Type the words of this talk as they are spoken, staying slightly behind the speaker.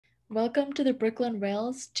Welcome to the Brooklyn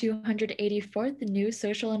Rail's 284th New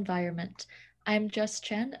Social Environment. I'm Jess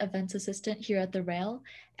Chen, Events Assistant here at the Rail,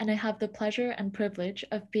 and I have the pleasure and privilege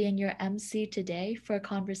of being your MC today for a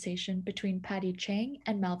conversation between Patty Chang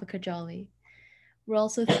and Malvika Jolly. We're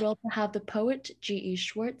also thrilled to have the poet G.E.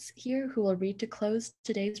 Schwartz here who will read to close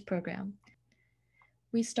today's program.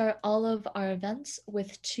 We start all of our events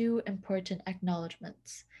with two important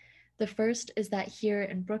acknowledgements. The first is that here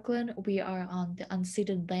in Brooklyn, we are on the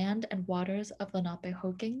unceded land and waters of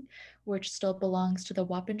Lenape-Hoking, which still belongs to the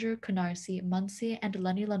Wappinger, Canarsie, Munsee, and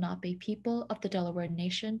Lenni Lenape people of the Delaware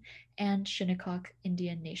Nation and Shinnecock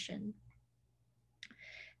Indian Nation.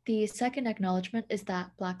 The second acknowledgement is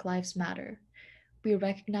that Black Lives Matter. We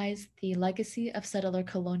recognize the legacy of settler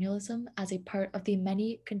colonialism as a part of the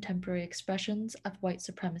many contemporary expressions of white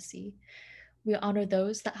supremacy. We honor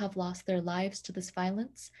those that have lost their lives to this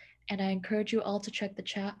violence, and I encourage you all to check the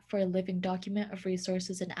chat for a living document of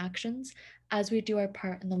resources and actions as we do our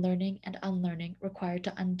part in the learning and unlearning required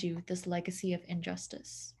to undo this legacy of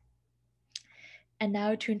injustice. And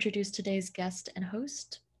now to introduce today's guest and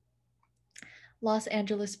host. Los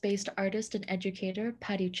Angeles-based artist and educator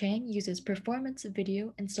Patty Chang uses performance,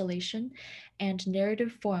 video, installation, and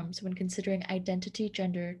narrative forms when considering identity,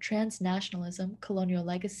 gender, transnationalism, colonial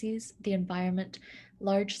legacies, the environment,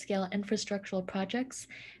 large-scale infrastructural projects,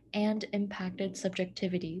 and impacted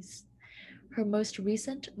subjectivities. Her most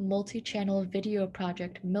recent multi-channel video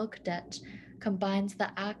project, Milk Debt, combines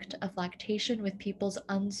the act of lactation with people's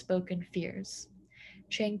unspoken fears.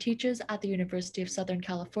 Chang teaches at the University of Southern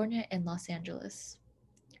California in Los Angeles.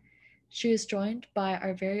 She is joined by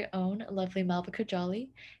our very own lovely Malvika Jolly,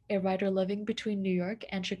 a writer living between New York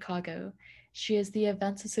and Chicago. She is the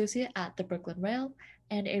events associate at the Brooklyn Rail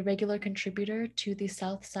and a regular contributor to the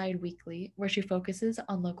South Side Weekly, where she focuses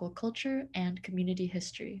on local culture and community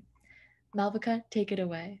history. Malvika, take it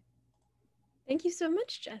away. Thank you so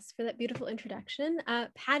much, Jess, for that beautiful introduction.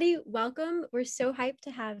 Patty, welcome. We're so hyped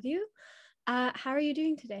to have you. How are you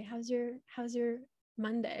doing today? How's your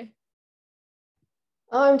Monday?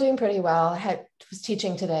 Oh, I'm doing pretty well. I was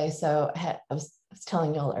teaching today, so I was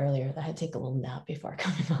telling y'all earlier that I had to take a little nap before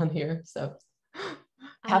coming on here. So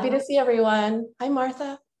happy to see everyone. Hi,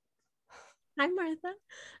 Martha. Hi, Martha.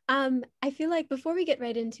 I feel like before we get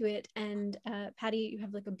right into it, and Patty, you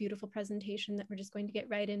have like a beautiful presentation that we're just going to get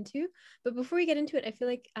right into. But before we get into it, I feel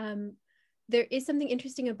like there is something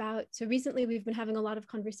interesting about, so recently we've been having a lot of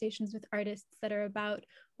conversations with artists that are about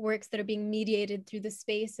works that are being mediated through the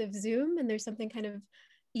space of Zoom. And there's something kind of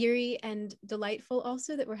eerie and delightful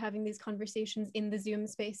also that we're having these conversations in the Zoom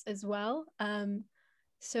space as well.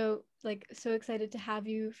 So excited to have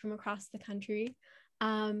you from across the country.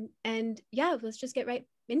 And yeah, let's just get right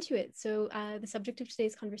into it. So the subject of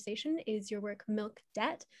today's conversation is your work, Milk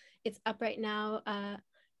Debt. It's up right now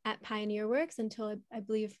at Pioneer Works until I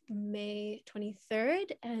believe May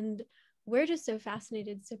 23rd. And we're just so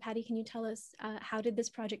fascinated. So Patty, can you tell us how did this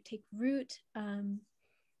project take root?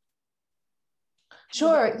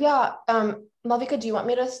 Sure, yeah. Malvika, do you want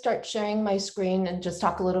me to start sharing my screen and just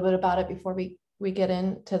talk a little bit about it before we get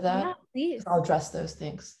into that? Yeah, please. I'll address those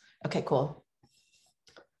things. Okay, cool.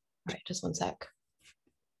 All right, just one sec.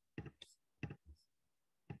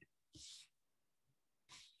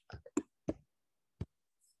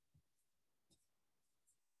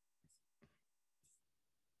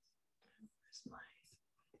 Where's my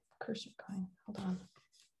cursor going? Hold on.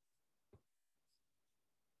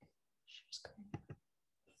 Share screen.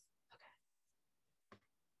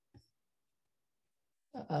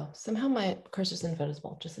 Okay. Uh-oh, somehow my cursor's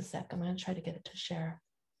invisible. Just a sec. I'm going to try to get it to share.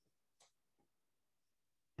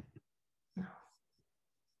 No.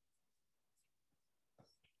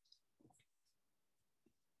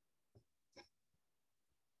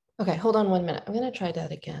 Okay, hold on 1 minute. I'm going to try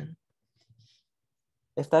that again.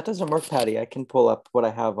 If that doesn't work, Patty, I can pull up what I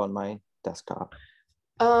have on my desktop.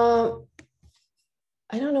 I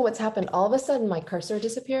don't know what's happened. All of a sudden, my cursor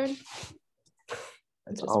disappeared.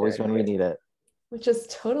 It's always when we need it. Which is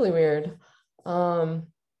totally weird. Well,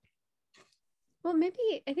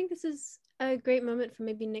 maybe I think this is a great moment for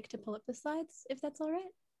maybe Nick to pull up the slides, if that's all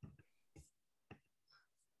right.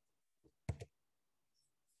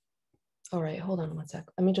 All right, hold on 1 sec.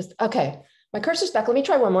 Let me just, okay. My cursor's back. Let me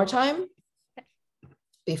try one more time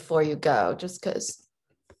before you go, just because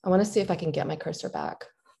I want to see if I can get my cursor back.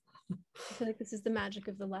 I feel like this is the magic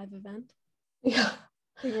of the live event. Yeah.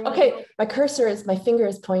 Okay, my finger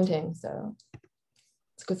is pointing, so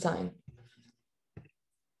it's a good sign.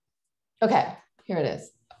 Okay, here it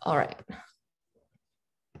is. All right.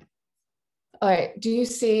 All right, do you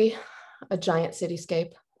see a giant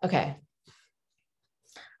cityscape? Okay.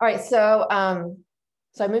 All right, so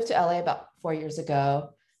So I moved to LA about 4 years ago,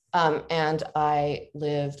 and I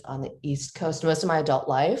lived on the East Coast most of my adult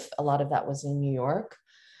life. A lot of that was in New York.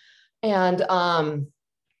 And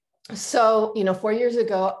so, 4 years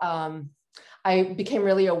ago, I became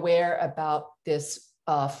really aware about this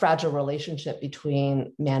fragile relationship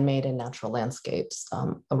between man-made and natural landscapes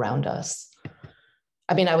around us.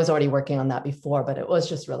 I mean, I was already working on that before, but it was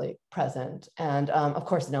just really present. And of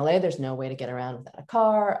course, in LA, there's no way to get around without a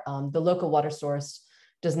car. The local water source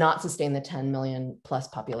does not sustain the 10 million plus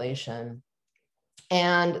population.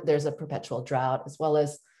 And there's a perpetual drought, as well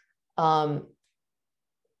as,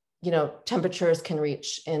 temperatures can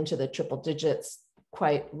reach into the triple digits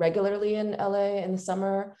quite regularly in LA in the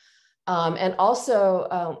summer. And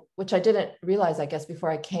also, which I didn't realize, I guess,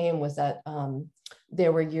 before I came, was that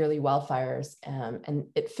there were yearly wildfires, and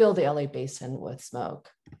it filled the LA basin with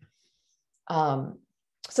smoke.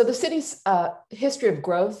 So the city's history of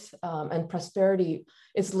growth and prosperity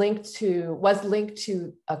was linked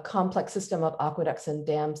to a complex system of aqueducts and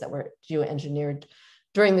dams that were geoengineered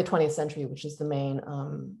during the 20th century, which is the main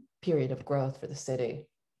period of growth for the city.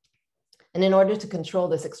 And in order to control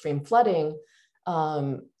this extreme flooding,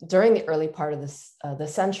 during the early part of the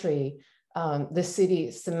century, the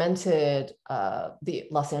city cemented the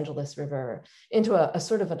Los Angeles River into a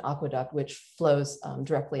sort of an aqueduct, which flows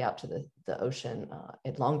directly out to the ocean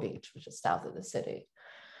in Long Beach, which is south of the city.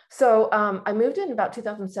 So I moved in about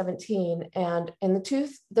 2017, and in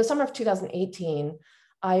the summer of 2018,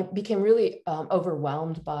 I became really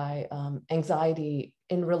overwhelmed by anxiety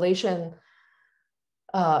in relation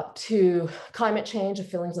to climate change, the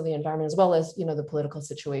feelings of the environment, as well as the political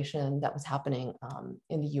situation that was happening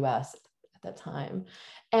in the U.S. at that time.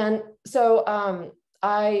 And so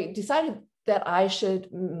I decided that I should,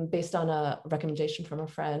 based on a recommendation from a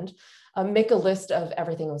friend, make a list of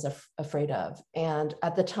everything I was afraid of. And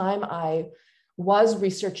at the time, I was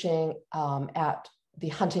researching at the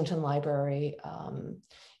Huntington Library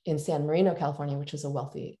in San Marino, California, which is a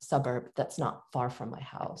wealthy suburb that's not far from my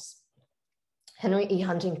house. Henry E.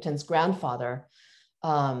 Huntington's grandfather,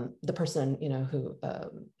 the person who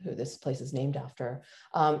this place is named after,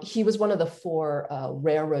 he was one of the 4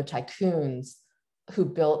 railroad tycoons who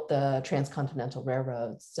built the transcontinental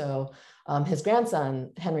railroads. So his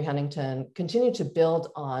grandson, Henry Huntington, continued to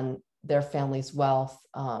build on their family's wealth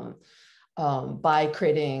by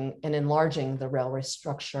creating and enlarging the railway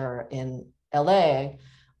structure in LA,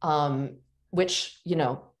 which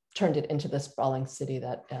turned it into the sprawling city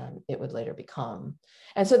that it would later become.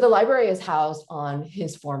 And so the library is housed on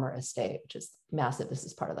his former estate, which is massive. This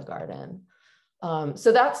is part of the garden.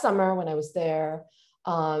 So that summer when I was there,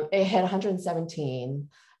 it had 117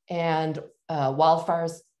 and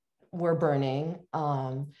wildfires were burning.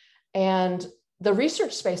 And the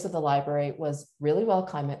research space of the library was really well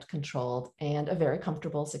climate controlled and a very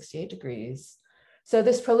comfortable 68 degrees. So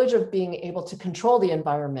this privilege of being able to control the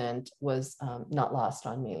environment was not lost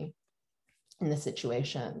on me in this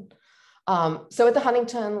situation. So at the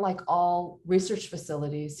Huntington, like all research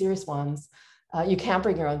facilities, serious ones, you can't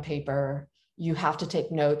bring your own paper. You have to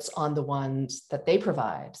take notes on the ones that they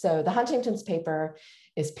provide. So the Huntington's paper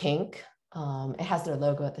is pink. It has their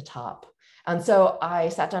logo at the top. And so I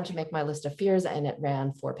sat down to make my list of fears, and it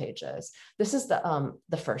ran 4 pages. This is the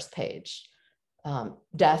first page.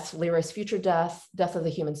 Death, Leroy's future death, death of the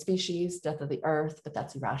human species, death of the earth, but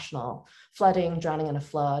that's irrational. Flooding, drowning in a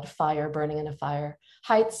flood, fire, burning in a fire,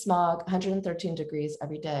 height, smog, 113 degrees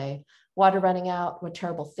every day, water running out, what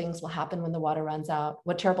terrible things will happen when the water runs out,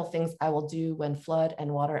 what terrible things I will do when flood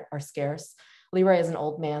and water are scarce. Leroy is an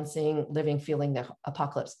old man seeing, living, feeling the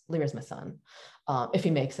apocalypse. Leroy's my son, if he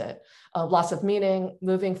makes it. Loss of meaning,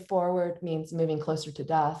 moving forward means moving closer to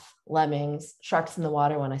death. Lemmings, sharks in the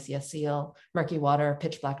water when I see a seal, murky water,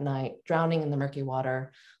 pitch black night, drowning in the murky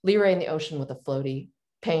water, Leroy in the ocean with a floaty,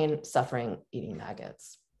 pain, suffering, eating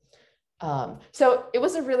maggots. So it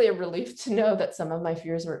was really a relief to know that some of my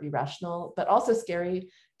fears were irrational, but also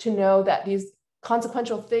scary to know that these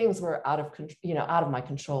consequential things were out of my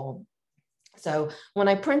control. So when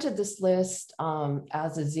I printed this list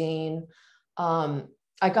as a zine,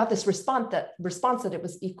 I got this response that it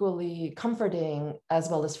was equally comforting as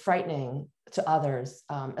well as frightening to others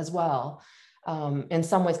as well. In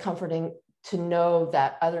some ways comforting to know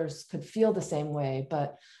that others could feel the same way,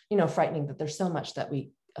 but frightening that there's so much that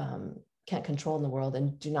we can't control in the world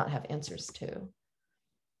and do not have answers to.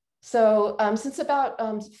 So since about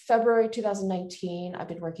February 2019, I've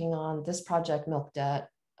been working on this project, Milk Debt.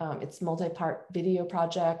 It's a multi-part video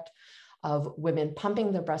project of women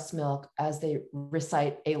pumping their breast milk as they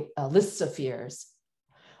recite lists of fears.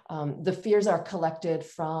 The fears are collected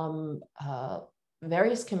from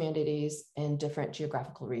various communities in different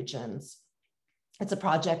geographical regions. It's a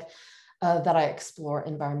project that I explore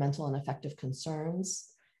environmental and affective concerns.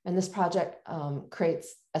 And this project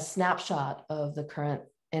creates a snapshot of the current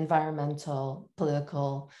environmental,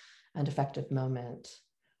 political, and affective moment.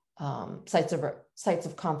 Sites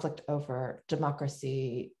of conflict over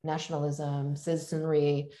democracy, nationalism,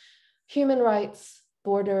 citizenry, human rights,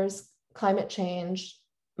 borders, climate change,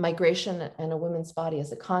 migration, and a woman's body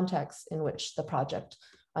as a context in which the project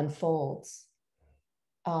unfolds.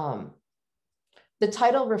 The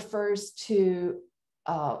title refers to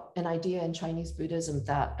an idea in Chinese Buddhism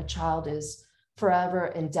that a child is forever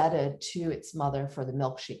indebted to its mother for the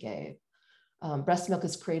milk she gave. Breast milk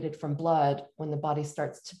is created from blood when the body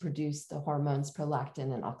starts to produce the hormones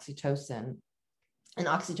prolactin and oxytocin. And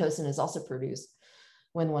oxytocin is also produced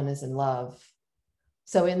when one is in love.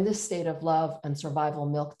 So in this state of love and survival,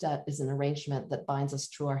 milk debt is an arrangement that binds us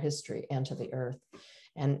to our history and to the earth,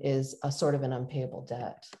 and is a sort of an unpayable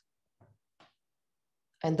debt.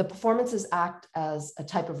 And the performances act as a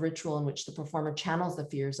type of ritual in which the performer channels the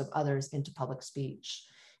fears of others into public speech,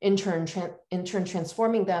 in turn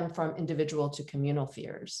transforming them from individual to communal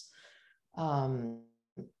fears.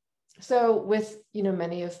 So with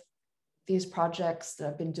many of these projects that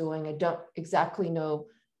I've been doing, I don't exactly know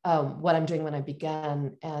what I'm doing when I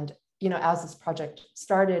began. And as this project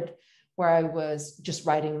started, where I was just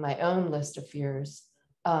writing my own list of fears,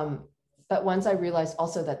 but once I realized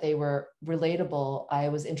also that they were relatable, I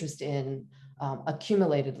was interested in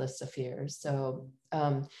accumulated lists of fears. So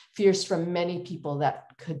fears from many people that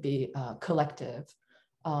could be collective.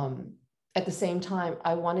 At the same time,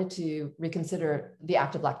 I wanted to reconsider the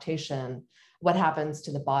act of lactation, what happens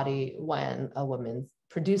to the body when a woman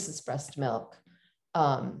produces breast milk.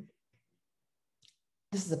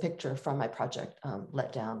 This is a picture from my project,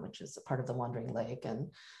 Let Down, which is a part of the Wandering Lake.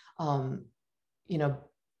 And,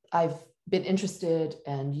 I've been interested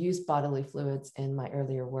and used bodily fluids in my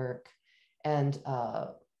earlier work. And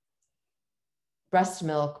breast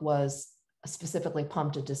milk was specifically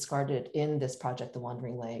pumped and discarded in this project, the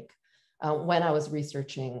Wandering Lake, when I was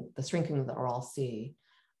researching the shrinking of the Aral Sea.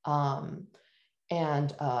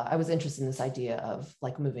 And I was interested in this idea of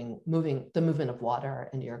like moving the movement of water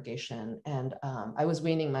and irrigation. And I was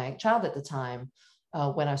weaning my child at the time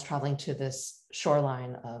when I was traveling to this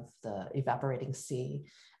shoreline of the evaporating sea.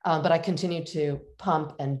 But I continued to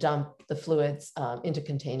pump and dump the fluids into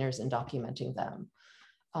containers and documenting them.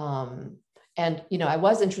 And I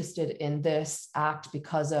was interested in this act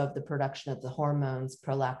because of the production of the hormones,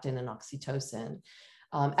 prolactin and oxytocin,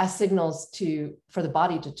 as signals for the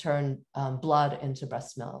body to turn blood into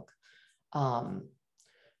breast milk.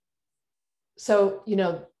 So,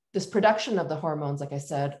 this production of the hormones, like I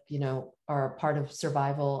said, are part of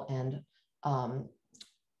survival and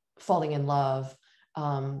falling in love.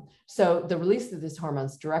 So the release of these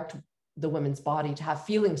hormones direct the woman's body to have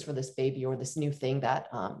feelings for this baby or this new thing that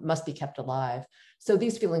must be kept alive. So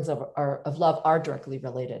these feelings of love are directly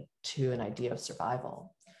related to an idea of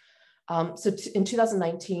survival. So in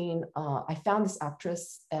 2019, I found this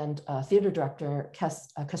actress and theater director,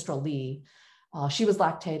 Kestrel Lee. She was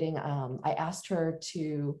lactating. I asked her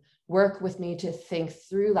to work with me to think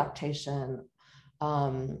through lactation,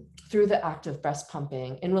 through the act of breast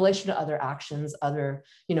pumping in relation to other actions, other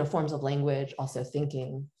forms of language, also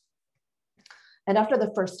thinking. And after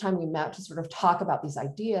the first time we met to sort of talk about these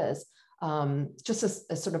ideas, just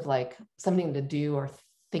as sort of like something to do or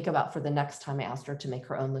think about for the next time, I asked her to make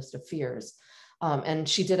her own list of fears. And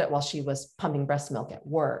she did it while she was pumping breast milk at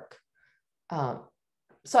work.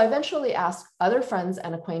 So I eventually asked other friends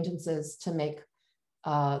and acquaintances to make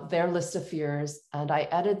their list of fears. And I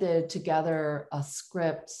edited together a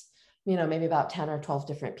script, maybe about 10 or 12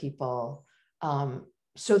 different people,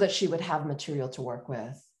 so that she would have material to work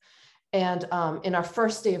with. And in our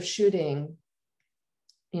first day of shooting,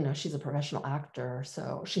 she's a professional actor,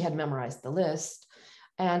 so she had memorized the list.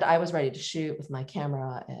 And I was ready to shoot with my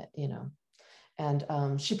camera,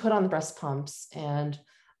 and she put on the breast pumps. And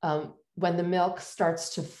when the milk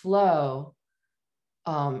starts to flow,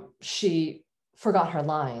 she forgot her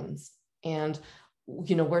lines. And,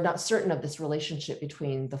 we're not certain of this relationship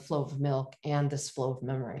between the flow of milk and this flow of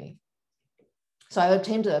memory. So I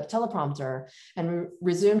obtained a teleprompter and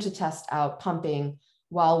resumed to test out pumping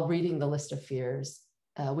while reading the list of fears.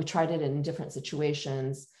 We tried it in different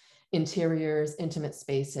situations: interiors, intimate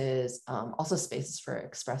spaces, also spaces for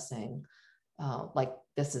expressing, like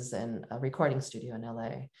this is in a recording studio in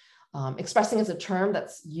LA. Expressing is a term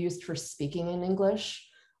that's used for speaking in English,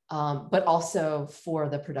 but also for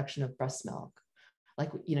the production of breast milk.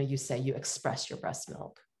 Like, you say you express your breast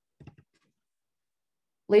milk.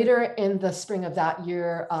 Later in the spring of that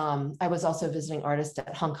year, I was also a visiting artist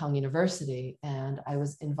at Hong Kong University, and I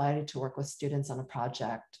was invited to work with students on a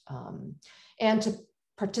project and to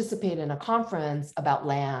participate in a conference about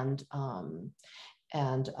land.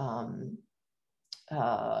 It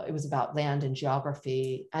was about land and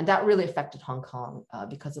geography, and that really affected Hong Kong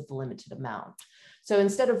because of the limited amount. So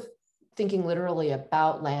instead of thinking literally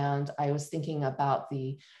about land, I was thinking about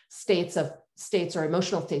the states or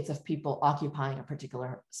emotional states of people occupying a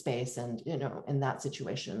particular space, and in that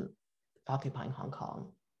situation, occupying Hong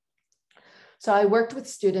Kong. So I worked with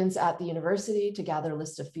students at the university to gather a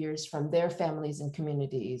list of fears from their families and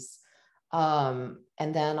communities. And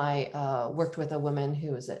then I worked with a woman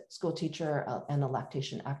who was a school teacher and a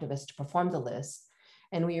lactation activist to perform the list.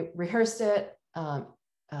 And we rehearsed it,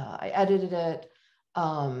 I edited it,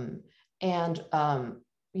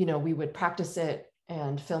 we would practice it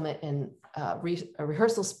and film it in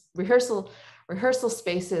rehearsal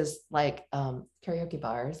spaces like karaoke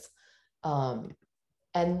bars.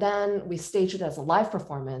 And then we staged it as a live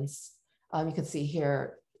performance. You can see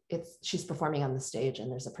here, she's performing on the stage, and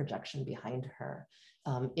there's a projection behind her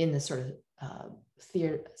in this sort of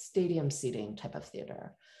stadium seating type of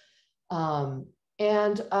theater.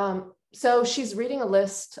 So she's reading a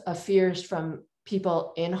list of fears from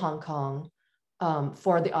people in Hong Kong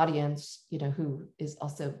for the audience, who is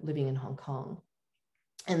also living in Hong Kong.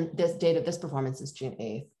 And this date of this performance is June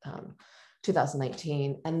 8th,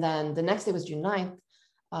 2019. And then the next day was June 9th.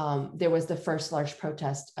 There was the first large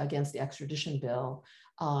protest against the extradition bill.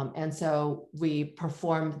 And so we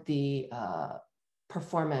performed the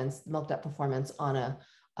milk duct performance on a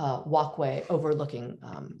walkway overlooking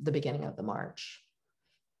the beginning of the march.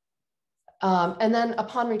 And then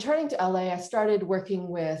upon returning to LA, I started working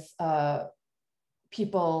with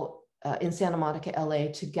people in Santa Monica, LA,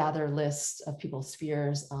 to gather lists of people's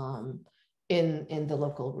fears in the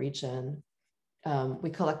local region. We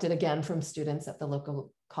collected again from students at the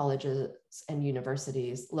local colleges and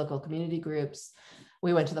universities, local community groups.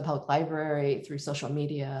 We went to the public library through social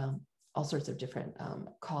media, all sorts of different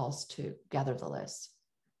calls to gather the list.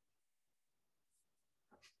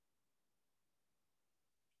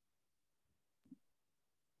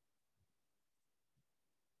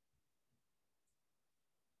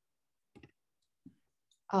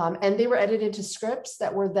 And they were edited to scripts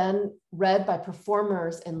that were then read by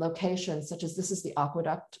performers in locations such as, this is the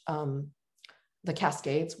aqueduct, the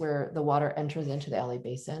Cascades, where the water enters into the LA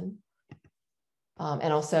basin.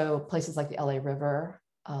 And also places like the LA River,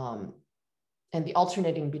 and the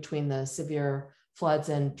alternating between the severe floods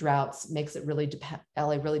and droughts makes it really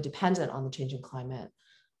LA really dependent on the changing climate.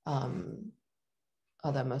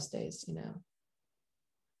 Although most days,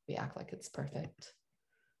 we act like it's perfect.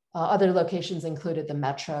 Other locations included the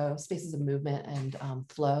metro, spaces of movement and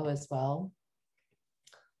flow as well.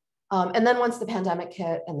 And then once the pandemic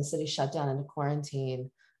hit and the city shut down into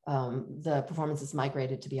quarantine, the performances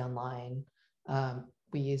migrated to be online.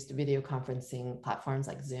 We used video conferencing platforms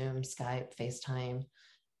like Zoom, Skype, FaceTime.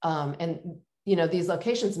 And these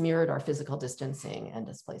locations mirrored our physical distancing and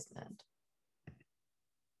displacement.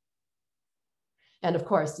 And of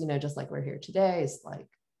course, just like we're here today, it's like,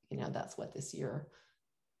 that's what this year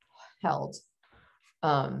held.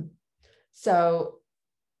 So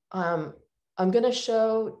I'm going to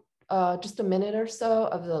show just a minute or so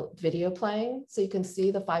of the video playing, so you can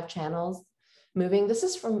see the 5 channels moving. This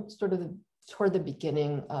is from sort of toward the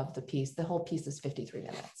beginning of the piece. The whole piece is 53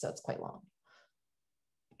 minutes, so it's quite long.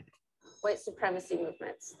 White supremacy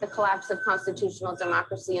movements, the collapse of constitutional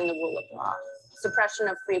democracy and the rule of law, suppression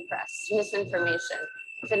of free press, misinformation,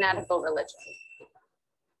 fanatical religion.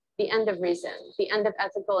 The end of reason, the end of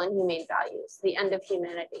ethical and humane values, the end of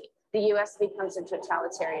humanity. The US becomes a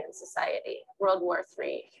totalitarian society. World War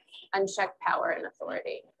III, unchecked power and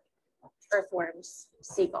authority. Earthworms,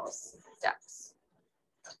 seagulls, ducks.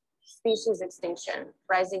 Species extinction,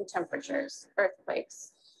 rising temperatures,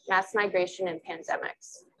 earthquakes, mass migration and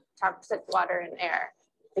pandemics, toxic water and air,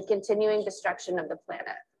 the continuing destruction of the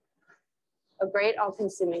planet. A great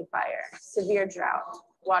all-consuming fire, severe drought,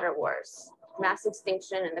 water wars, mass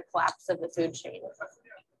extinction and the collapse of the food chain.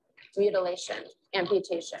 Mutilation,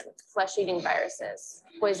 amputation, flesh-eating viruses,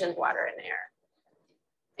 poisoned water and air.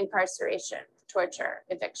 Incarceration, torture,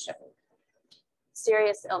 eviction.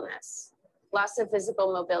 Serious illness, loss of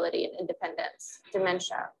physical mobility and independence,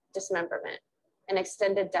 dementia, dismemberment, an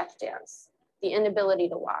extended death dance, the inability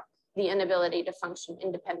to walk, the inability to function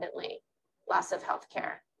independently, loss of health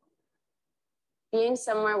care. Being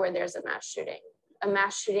somewhere where there's a mass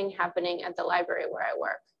shooting happening at the library where I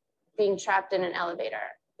work, being trapped in an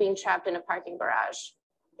elevator, being trapped in a parking garage,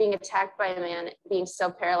 being attacked by a man, being so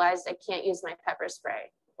paralyzed I can't use my pepper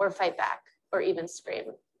spray, or fight back, or even scream.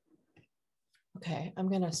 Okay, I'm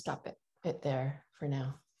gonna stop it there for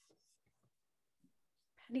now.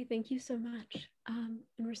 Patty, thank you so much. And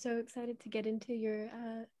we're so excited to get into your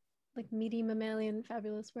like meaty mammalian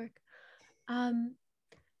fabulous work.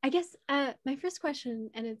 I guess my first question,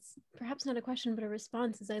 and it's perhaps not a question, but a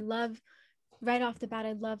response, is I love, right off the bat,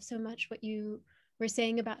 I love so much what you were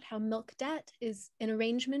saying about how milk debt is an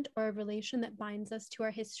arrangement or a relation that binds us to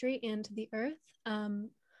our history and to the earth.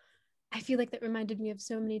 I feel like that reminded me of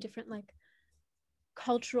so many different like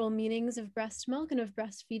cultural meanings of breast milk and of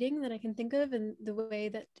breastfeeding that I can think of, and the way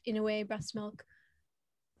that in a way breast milk,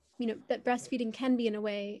 you know, that breastfeeding can be in a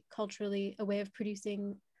way culturally a way of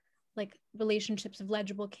producing like relationships of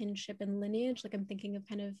legible kinship and lineage. Like I'm thinking of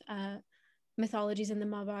kind of mythologies in the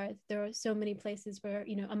Mahabharata. There are so many places where,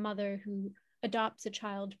 you know, a mother who adopts a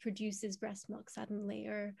child produces breast milk suddenly,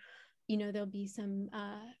 or, you know, there'll be some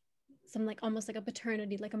like almost like a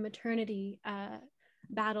paternity, like a maternity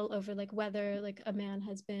battle over like whether like a man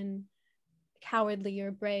has been cowardly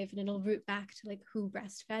or brave, and it'll root back to like who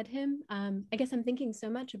breastfed him. I guess I'm thinking so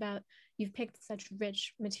much about, you've picked such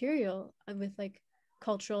rich material with like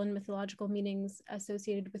cultural and mythological meanings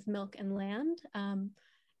associated with milk and land. And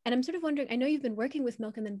I'm sort of wondering, I know you've been working with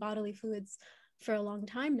milk and then bodily fluids for a long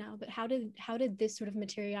time now, but how did this sort of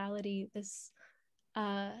materiality, this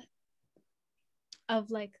of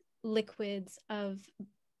like liquids, of,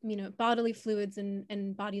 you know, bodily fluids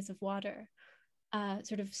and bodies of water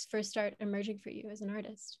sort of first start emerging for you as an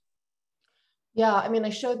artist? Yeah, I mean, I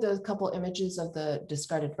showed those couple images of the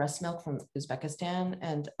discarded breast milk from Uzbekistan,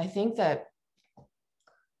 and I think that,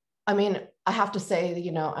 I mean, I have to say that,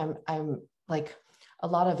 you know, I'm like, a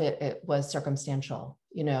lot of it was circumstantial,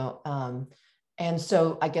 you know, and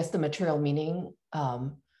so I guess the material meaning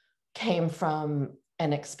came from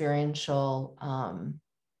an experiential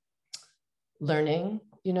learning,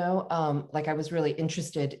 you know, like I was really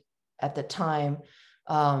interested at the time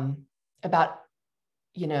about,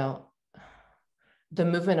 you know, the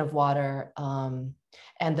movement of water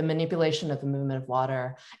and the manipulation of the movement of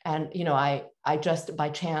water. And, you know, I just by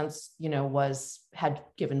chance, you know, had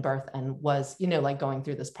given birth and was, you know, like going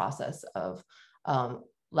through this process of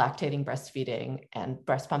lactating, breastfeeding, and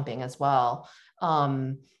breast pumping as well.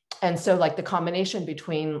 And so like the combination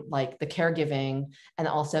between like the caregiving and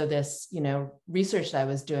also this, you know, research that I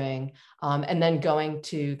was doing, and then going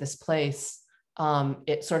to this place,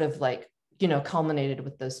 it sort of like, you know, culminated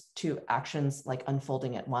with those two actions like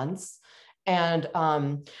unfolding at once. And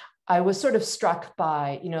I was sort of struck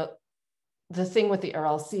by, you know, the thing with the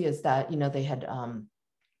Aral Sea is that, you know, they had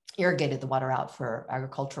irrigated the water out for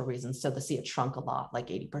agricultural reasons. So the sea had shrunk a lot, like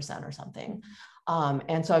 80% or something.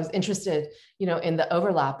 And so I was interested, you know, in the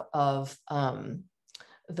overlap of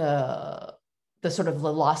the sort of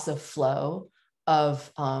the loss of flow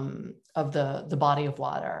of the body of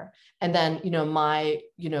water. And then, you know, my,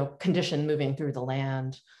 you know, condition moving through the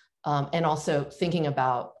land, and also thinking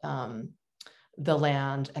about the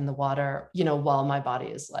land and the water, you know, while my body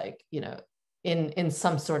is like, you know, in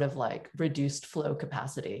some sort of like reduced flow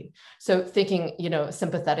capacity. So thinking, you know,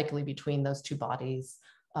 sympathetically between those two bodies,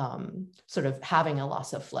 sort of having a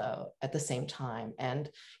loss of flow at the same time. And,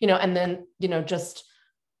 you know, and then, you know, just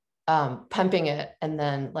pumping it and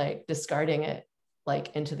then like discarding it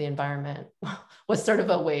like into the environment was sort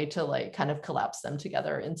of a way to like kind of collapse them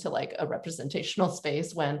together into like a representational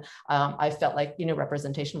space when I felt like, you know,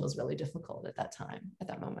 representation was really difficult at that time, at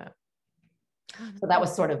that moment. So that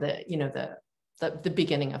was sort of the, you know, the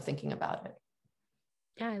beginning of thinking about it.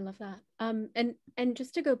 Yeah, I love that. And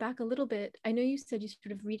just to go back a little bit, I know you said you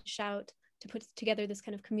sort of reached out to put together this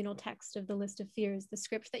kind of communal text of the list of fears, the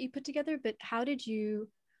script that you put together, but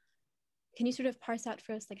can you sort of parse out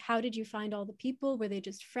for us, like, how did you find all the people? Were they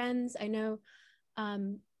just friends? I know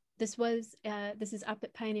this is up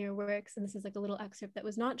at Pioneer Works, and this is like a little excerpt that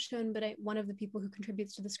was not shown, but one of the people who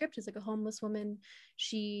contributes to the script is like a homeless woman.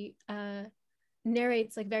 She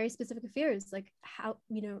narrates like very specific fears, like how,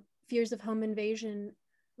 you know, fears of home invasion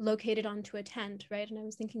located onto a tent, right? And I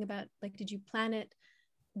was thinking about, like, did you plan it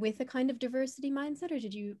with a kind of diversity mindset, or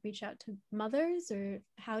did you reach out to mothers, or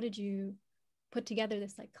how did you put together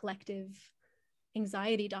this like collective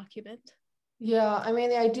anxiety document? Yeah, I mean,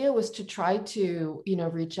 the idea was to try to, you know,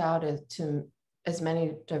 reach out to as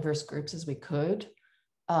many diverse groups as we could,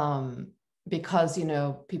 because, you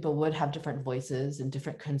know, people would have different voices and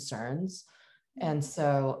different concerns. And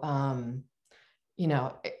so, you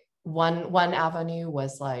know, one avenue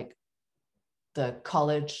was like the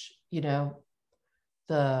college, you know,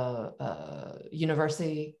 the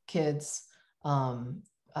university kids.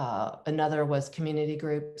 Another was community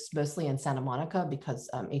groups, mostly in Santa Monica, because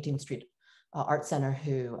 18th Street art center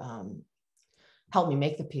who helped me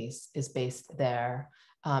make the piece is based there.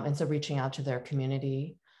 And so reaching out to their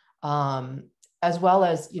community, as well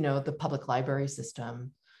as, the public library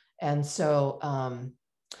system. And so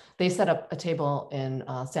they set up a table in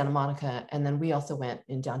Santa Monica, and then we also went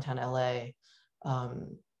in downtown LA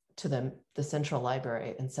to the Central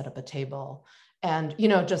Library and set up a table. And,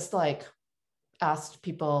 just like asked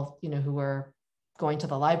people, who were going to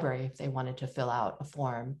the library if they wanted to fill out a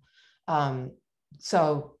form.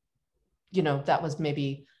 So, that was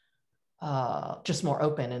maybe just more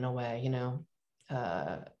open in a way,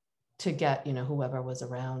 to get, whoever was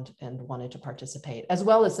around and wanted to participate, as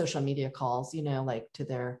well as social media calls, like to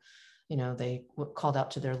their, they called out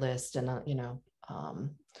to their list and,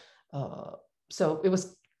 so it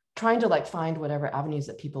was trying to like find whatever avenues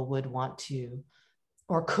that people would want to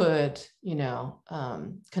or could,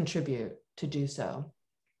 contribute to do so.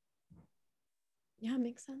 Yeah,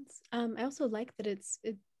 makes sense. I also like that is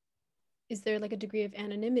there like a degree of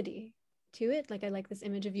anonymity to it? Like I like this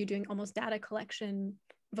image of you doing almost data collection,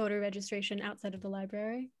 voter registration outside of the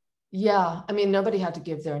library. Yeah, I mean, nobody had to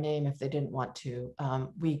give their name if they didn't want to.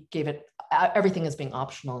 We gave it, everything as being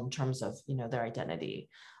optional in terms of, their identity.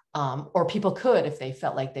 Or people could if they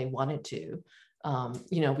felt like they wanted to.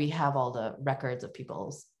 We have all the records of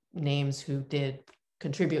people's names who did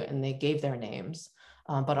contribute and they gave their names.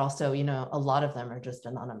 But also, a lot of them are just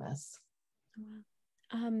anonymous.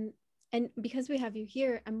 Wow. And because we have you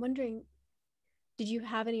here, I'm wondering, did you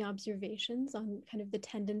have any observations on kind of the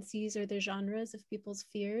tendencies or the genres of people's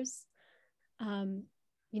fears? Are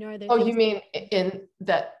there you mean in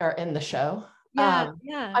that or in the show? Yeah.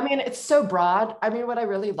 I mean, it's so broad. I mean, what I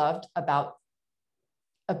really loved about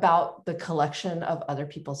the collection of other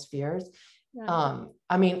people's fears,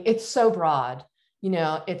 I mean, it's so broad.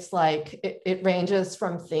 It's like it ranges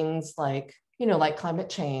from things like, like climate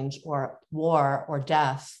change or war or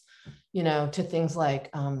death, to things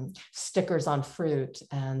like stickers on fruit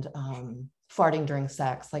and farting during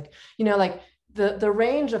sex, like, like the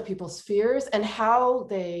range of people's fears and how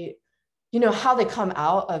they, how they come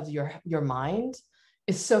out of your mind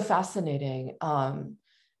is so fascinating.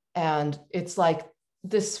 And it's like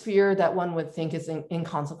this fear that one would think is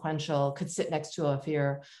inconsequential could sit next to a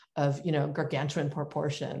fear of, gargantuan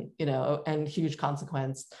proportion, and huge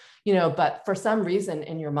consequence, but for some reason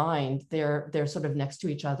in your mind, they're sort of next to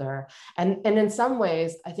each other. And in some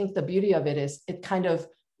ways, I think the beauty of it is it kind of,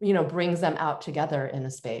 brings them out together in a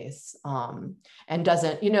space, and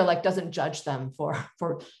doesn't judge them for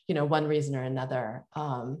one reason or another.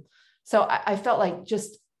 So I felt like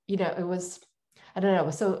just, it was, I don't know, it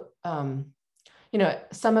was so,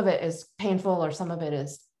 some of it is painful or some of it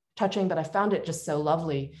is touching, but I found it just so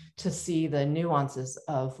lovely to see the nuances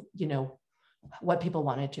of, what people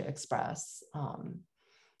wanted to express.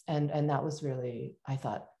 And that was really, I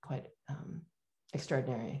thought, quite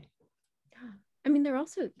extraordinary. I mean,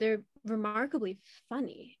 they're remarkably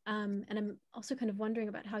funny. And I'm also kind of wondering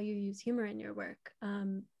about how you use humor in your work.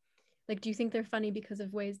 Like, do you think they're funny because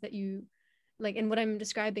of ways that you, like, and what I'm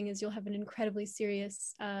describing is you'll have an incredibly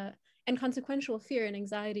serious and consequential fear and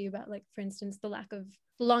anxiety about, like, for instance, the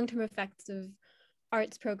long-term effects of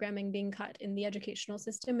arts programming being cut in the educational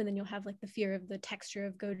system. And then you'll have like the fear of the texture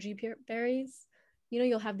of goji berries.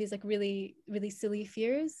 You'll have these like really, really silly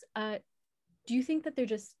fears. Do you think that they're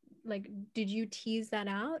just like, did you tease that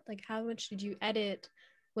out? Like, how much did you edit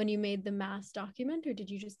when you made the mass document, or did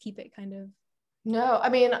you just keep it kind of? No, I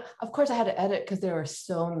mean, of course I had to edit because there were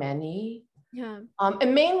so many. Yeah.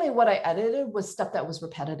 And mainly what I edited was stuff that was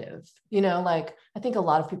repetitive, like I think a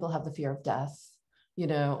lot of people have the fear of death,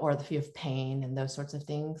 or the fear of pain and those sorts of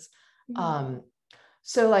things. Mm-hmm.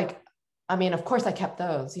 So like, I mean, of course I kept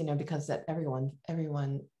those, because that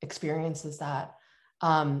everyone experiences that.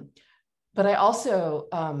 But I also,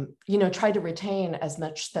 tried to retain as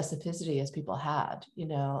much specificity as people had,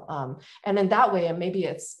 and in that way, and maybe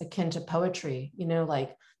it's akin to poetry,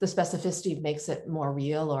 like the specificity makes it more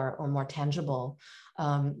real or more tangible,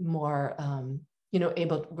 more,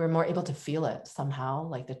 we're more able to feel it somehow,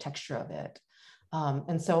 like the texture of it.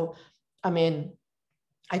 And so, I mean,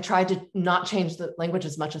 I tried to not change the language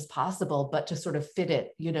as much as possible, but to sort of fit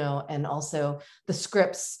it, and also the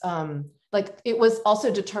scripts, like it was also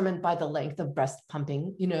determined by the length of breast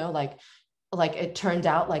pumping, like it turned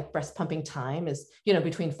out like breast pumping time is,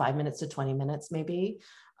 between 5 minutes to 20 minutes, maybe,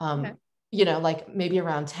 okay. Like maybe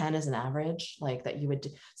around 10 is an average, like that you would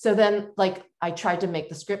do. So then like, I tried to make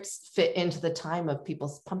the scripts fit into the time of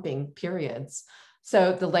people's pumping periods.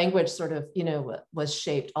 So the language sort of, was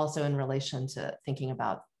shaped also in relation to thinking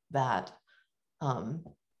about that.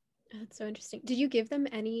 That's so interesting. Did you give them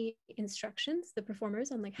any instructions, the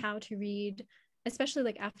performers, on like how to read, especially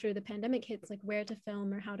like after the pandemic hits, like where to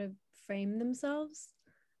film or how to frame themselves?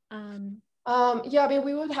 Yeah, I mean,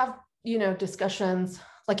 we would have, discussions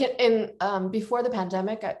like before the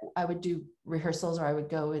pandemic. I would do rehearsals, or I would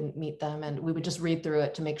go and meet them, and we would just read through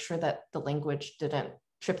it to make sure that the language didn't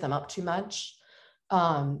trip them up too much.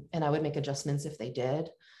 And I would make adjustments if they did.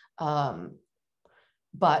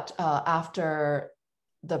 But after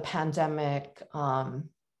the pandemic,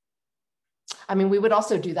 I mean, we would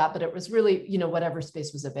also do that, but it was really, whatever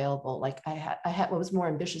space was available. Like I had what was more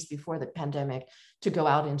ambitious before the pandemic to go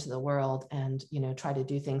out into the world and, try to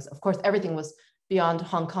do things. Of course, everything was beyond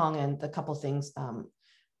Hong Kong, and the couple things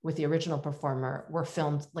with the original performer were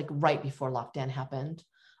filmed like right before lockdown happened.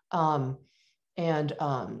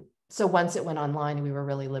 So once it went online, we were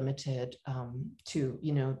really limited to,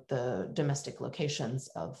 the domestic locations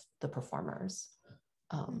of the performers.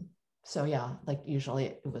 So yeah, like usually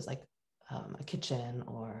it was like a kitchen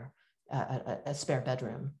or a spare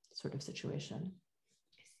bedroom sort of situation.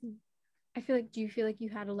 I feel like, do you feel like you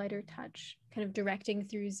had a lighter touch kind of directing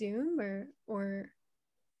through Zoom or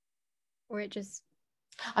it just?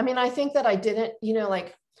 I mean, I think that I didn't,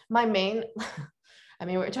 like my main, I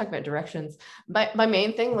mean, we're talking about directions. My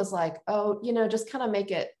main thing was like, just kind of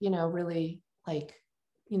make it, really like,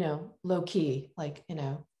 low key, like,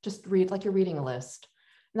 just read like you're reading a list.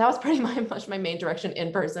 And that was pretty much my main direction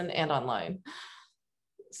in person and online.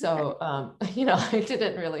 So, I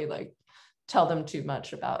didn't really like tell them too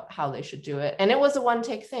much about how they should do it. And it was a one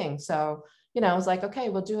take thing. So, I was like, okay,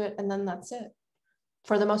 we'll do it. And then that's it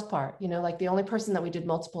for the most part. Like the only person that we did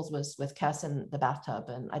multiples was with Cass in the bathtub.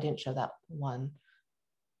 And I didn't show that one.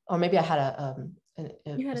 Or maybe I had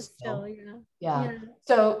you had a still, yeah.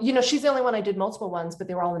 So, she's the only one I did multiple ones, but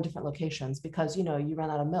they were all in different locations because, you run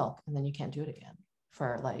out of milk and then you can't do it again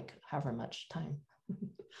for like however much time.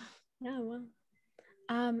 Yeah, well,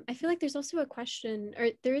 I feel like there's also a question, or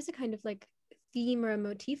there is a kind of like theme or a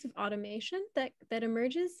motif of automation that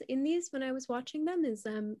emerges in these when I was watching them. Is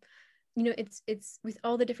it's with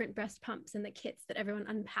all the different breast pumps and the kits that everyone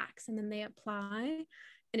unpacks and then they apply,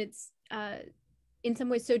 and it's in some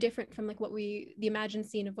ways so different from like the imagined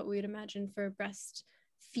scene of what we would imagine for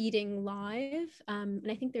breastfeeding live. And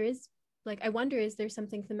I think there is like, I wonder, is there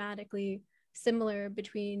something thematically similar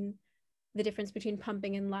between the difference between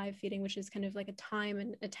pumping and live feeding, which is kind of like a time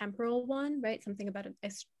and a temporal one, right? Something about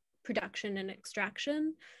production and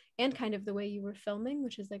extraction, and kind of the way you were filming,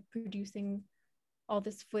 which is like producing all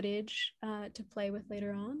this footage to play with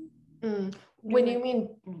later on. When you mean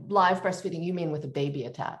live breastfeeding, you mean with a baby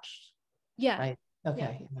attached? Yeah. Right.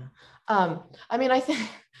 Okay. Yeah. I mean, I think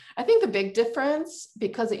the big difference,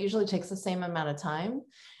 because it usually takes the same amount of time,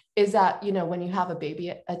 is that, when you have a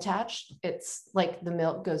baby attached, it's like the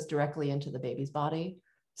milk goes directly into the baby's body.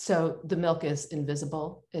 So the milk is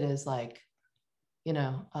invisible. It is like,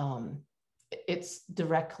 it's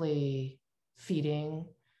directly feeding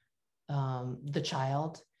the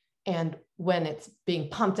child. And when it's being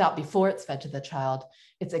pumped out before it's fed to the child,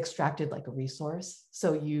 it's extracted like a resource.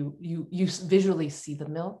 So you visually see the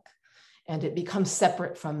milk, and it becomes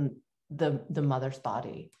separate from the mother's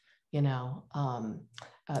body.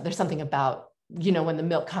 There's something about, when the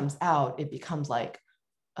milk comes out, it becomes like,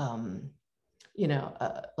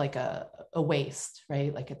 like a waste,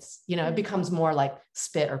 right? Like it's, it becomes more like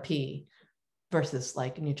spit or pee versus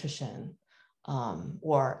like nutrition.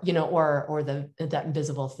 Or that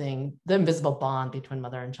invisible thing, the invisible bond between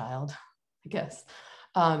mother and child, I guess.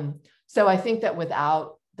 So I think that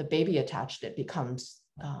without the baby attached, it becomes,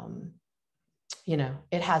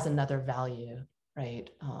 it has another value,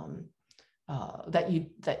 right?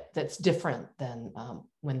 That's different than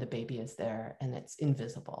when the baby is there and it's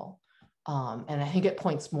invisible. And I think it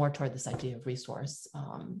points more toward this idea of resource,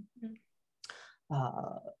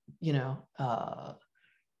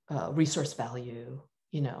 resource value,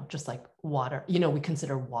 just like water, we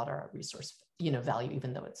consider water a resource, value,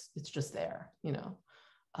 even though it's just there,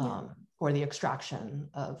 or the extraction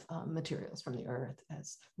of materials from the earth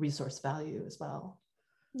as resource value as well.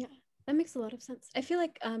 Yeah, that makes a lot of sense. I feel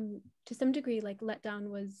like to some degree, like Letdown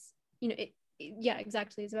was, yeah,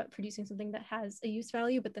 exactly. It's about producing something that has a use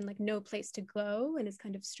value, but then like no place to go and is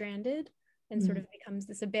kind of stranded and sort of becomes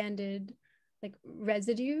this abandoned like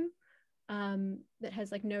residue that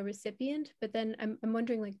has like no recipient. But then I'm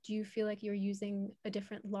wondering, like, do you feel like you're using a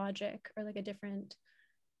different logic or like a different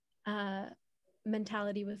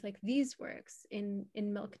mentality with like these works in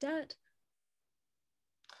Milk Debt?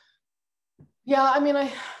 Yeah, I mean,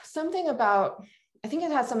 I think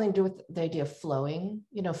it has something to do with the idea of flowing,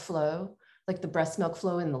 flow, like the breast milk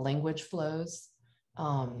flow and the language flows,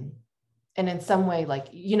 And in some way, like,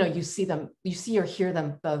 you know, you see or hear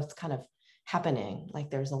them both kind of happening. Like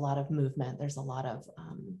there's a lot of movement, there's a lot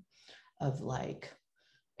of like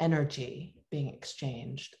energy being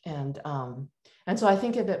exchanged. And so I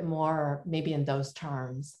think of it more maybe in those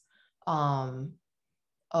terms of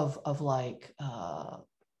like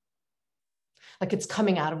it's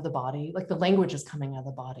coming out of the body, like the language is coming out of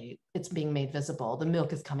the body, it's being made visible, the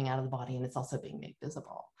milk is coming out of the body and it's also being made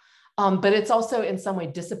visible. But it's also in some way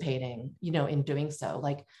dissipating, you know, in doing so.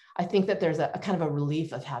 Like, I think that there's a kind of a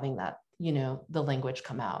relief of having that, you know, the language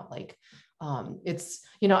come out. Like, it's,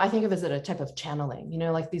 you know, I think of it as a type of channeling, you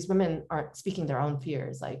know, like these women aren't speaking their own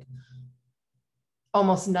fears, like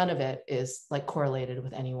almost none of it is like correlated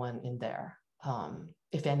with anyone in there,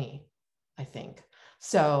 if any, I think.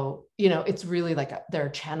 So, you know, it's really like they're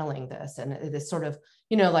channeling this, and it is sort of,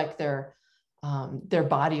 you know, like their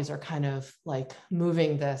bodies are kind of like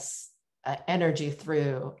moving this energy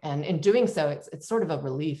through, and in doing so, it's sort of a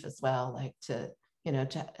relief as well, like to, you know,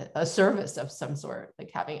 to a service of some sort, like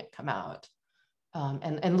having it come out,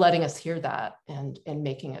 and letting us hear that, and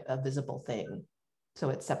making it a visible thing, so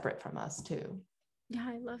it's separate from us too. Yeah,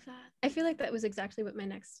 I love that. I feel like that was exactly what my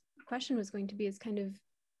next question was going to be, is kind of,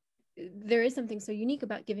 there is something so unique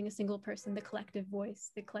about giving a single person the collective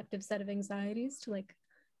voice, the collective set of anxieties to like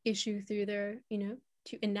issue through their, you know,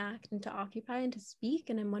 to enact and to occupy and to speak.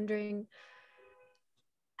 And I'm wondering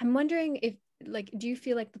if, like, do you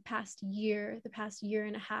feel like the past year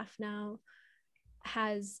and a half now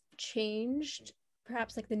has changed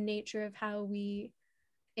perhaps like the nature of how we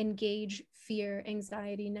engage fear,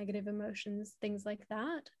 anxiety, negative emotions, things like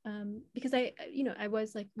that? Because I, you know, I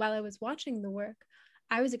was like, while I was watching the work,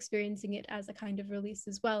 I was experiencing it as a kind of release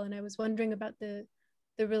as well. And I was wondering about the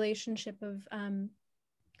relationship of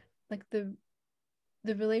like the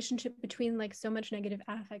relationship between like so much negative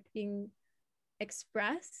affect being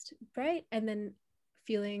expressed, right? And then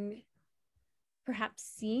feeling perhaps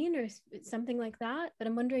seen or something like that. But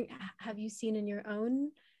I'm wondering, have you seen in your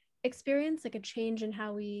own experience like a change in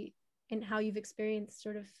how you've experienced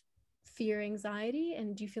sort of fear, anxiety?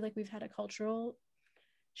 And do you feel like we've had a cultural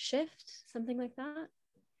shift, something like that?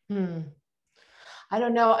 I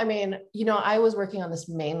don't know. I mean, you know, I was working on this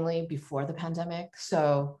mainly before the pandemic.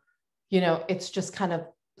 So, you know, it's just kind of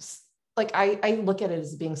like, I look at it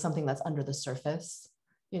as being something that's under the surface,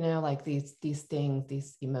 you know, like these things,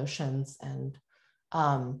 these emotions. And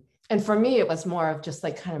for me, it was more of just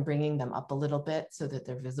like kind of bringing them up a little bit so that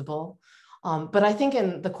they're visible. But I think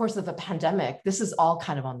in the course of the pandemic, this is all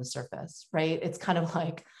kind of on the surface, right? It's kind of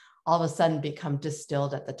like all of a sudden become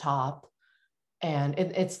distilled at the top. And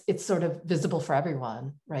it's sort of visible for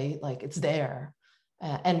everyone, right? Like it's there,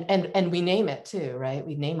 and we name it too, right?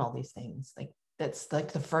 We name all these things. Like that's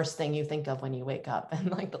like the first thing you think of when you wake up, and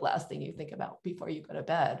like the last thing you think about before you go to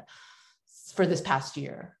bed. For this past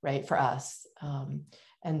year, right? For us,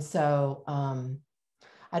 and so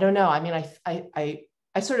I don't know. I mean, I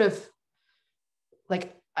sort of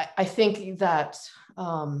like I think that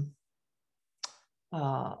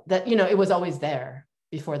that, you know, it was always there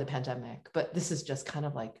before the pandemic, but this is just kind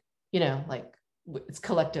of like, you know, like it's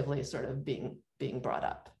collectively sort of being brought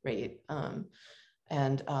up, right? And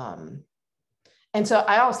so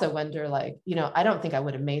I also wonder, like, you know, I don't think I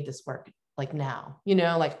would have made this work like now, you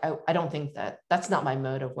know, like I don't think that's not my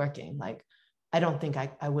mode of working. Like, I don't think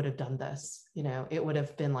I would have done this, you know, it would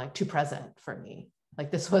have been like too present for me.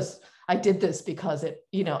 Like I did this because it,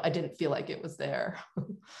 you know, I didn't feel like it was there.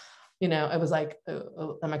 You know, it was like,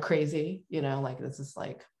 am I crazy? You know, like this is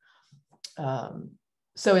like,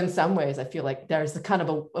 so in some ways I feel like there's the kind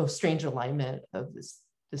of a strange alignment of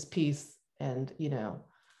this piece, and, you know,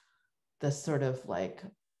 this sort of like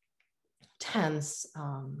tense,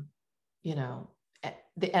 you know,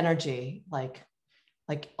 the energy, like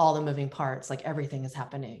all the moving parts, like everything is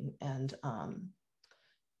happening. And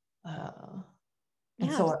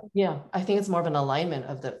so, yeah, I think it's more of an alignment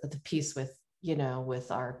of the piece with, you know, with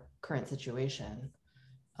our current situation.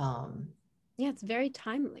 Yeah, it's very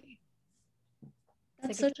timely.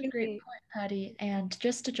 That's such a great point, Patty. And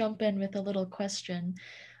just to jump in with a little question,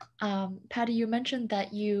 Patty, you mentioned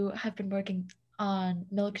that you have been working on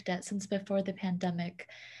milk debt since before the pandemic.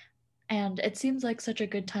 And it seems like such a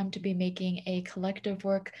good time to be making a collective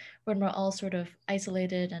work when we're all sort of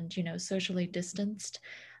isolated and, you know, socially distanced.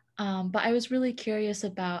 But I was really curious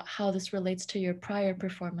about how this relates to your prior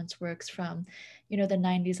performance works from, you know, the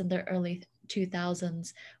 90s and the early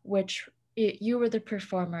 2000s, which you were the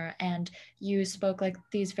performer and you spoke like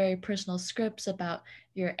these very personal scripts about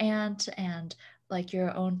your aunt and like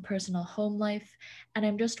your own personal home life. And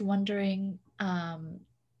I'm just wondering,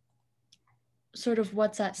 sort of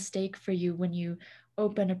what's at stake for you when you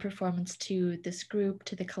open a performance to this group,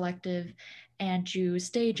 to the collective, and you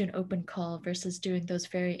stage an open call versus doing those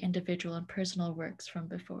very individual and personal works from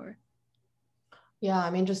before? Yeah,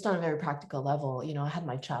 I mean, just on a very practical level, you know, I had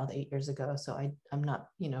my child 8 years ago, so I'm not,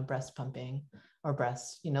 you know, breast pumping or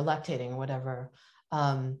breast, you know, lactating or whatever.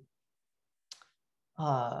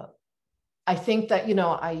 I think that, you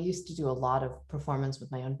know, I used to do a lot of performance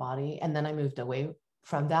with my own body, and then I moved away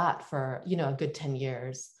from that for, you know, a good 10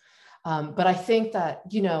 years. But I think that,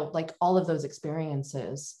 you know, like all of those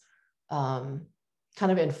experiences kind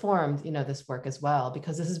of informed, you know, this work as well,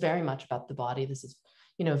 because this is very much about the body. This is,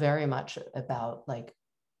 you know, very much about like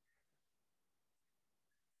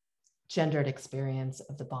gendered experience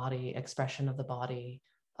of the body, expression of the body,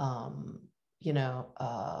 you know,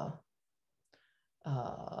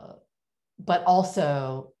 but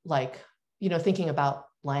also like, you know, thinking about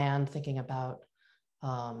land, thinking about,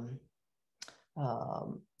 you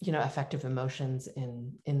know, affective emotions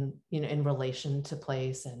in, you know, in relation to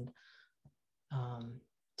place and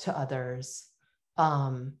to others.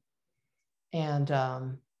 So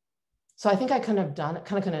I think I couldn't have done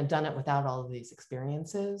it without all of these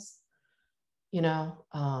experiences, you know?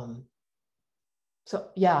 So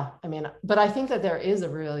yeah, I mean, but I think that there is a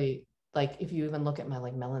really, like, if you even look at my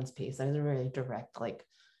like Melon's piece, there's a really direct, like,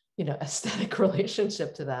 you know, aesthetic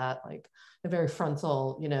relationship to that, like a very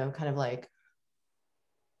frontal, you know, kind of like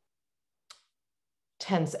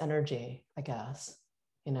tense energy, I guess,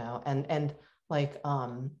 you know, and like,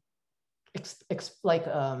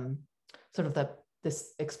 sort of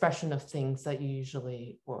this expression of things that you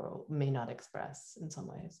usually or may not express in some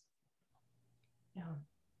ways. Yeah.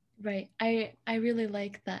 Right. I really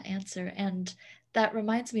like that answer. And that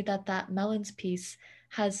reminds me that that Melons piece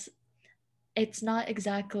has, it's not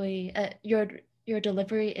exactly, your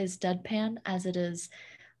delivery is deadpan as it is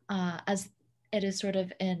sort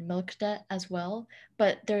of in Milk Debt as well.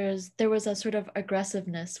 But there was a sort of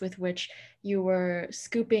aggressiveness with which you were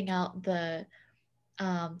scooping out the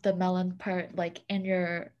melon part, like in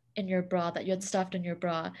your bra that you had stuffed in your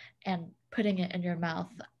bra and putting it in your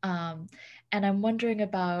mouth. And I'm wondering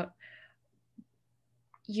about,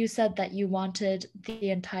 you said that you wanted the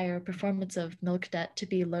entire performance of Milk Debt to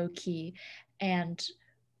be low key. And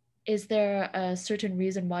is there a certain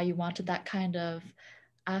reason why you wanted that kind of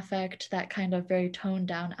affect, that kind of very toned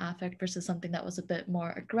down affect versus something that was a bit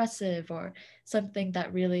more aggressive, or something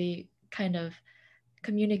that really kind of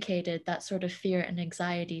communicated that sort of fear and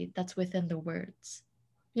anxiety that's within the words?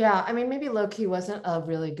 Yeah, I mean, maybe low key wasn't a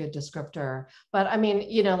really good descriptor, but I mean,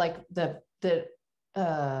 you know, like the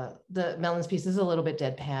Melons piece is a little bit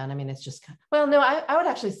deadpan. I mean, it's just, well, no, I would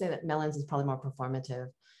actually say that Melons is probably more performative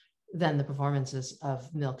than the performances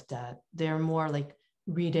of Milk Debt. They're more like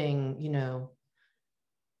reading, you know,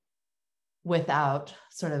 without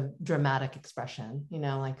sort of dramatic expression, you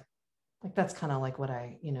know, like that's kind of like what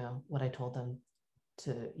I told them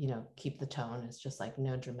to, you know, keep the tone. Is just like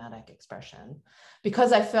no dramatic expression,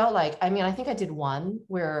 because I felt like, I mean, I think I did one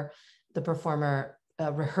where the performer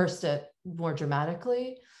rehearsed it more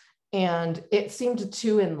dramatically, and it seemed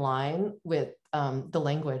too in line with the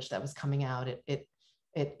language that was coming out. It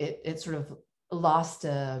sort of lost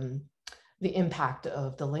the impact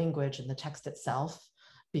of the language and the text itself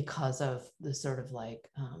because of the sort of like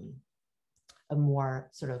a more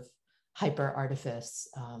sort of hyper artifice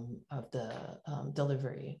of the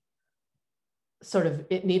delivery. Sort of,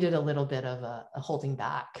 it needed a little bit of a holding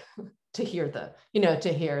back to hear the, you know,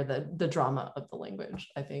 to hear the drama of the language,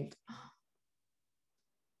 I think.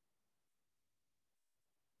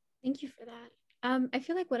 Thank you for that. I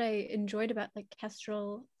feel like what I enjoyed about like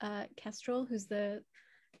Kestrel, who's the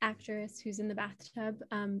actress who's in the bathtub,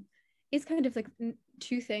 is kind of like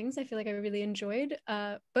two things I feel like I really enjoyed,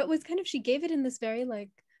 but was kind of, she gave it in this very like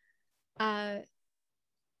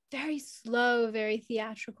very slow, very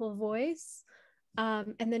theatrical voice,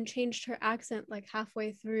 and then changed her accent like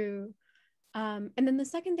halfway through. And then the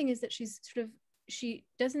second thing is that she's sort of,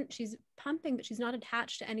 she's pumping, but she's not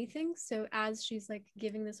attached to anything. So as she's like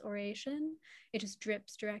giving this oration, it just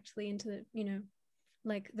drips directly into the, you know,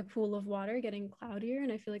 like the pool of water getting cloudier.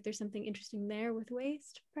 And I feel like there's something interesting there with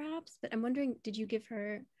waste, perhaps. But I'm wondering, did you give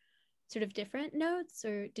her sort of different notes,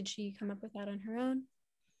 or did she come up with that on her own?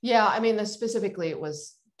 Yeah, I mean, specifically it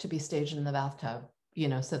was to be staged in the bathtub, you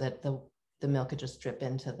know, so that the milk could just drip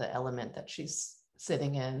into the element that she's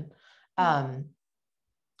sitting in.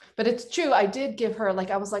 But it's true, I did give her, like,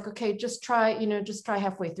 I was like, okay, just try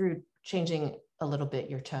halfway through changing a little bit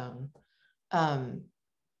your tone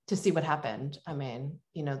to see what happened. I mean,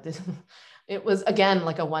 you know, it was, again,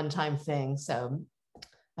 like a one-time thing. So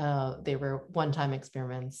they were one-time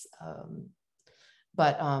experiments.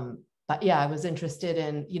 But but yeah, I was interested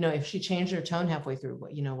in, if she changed her tone halfway through,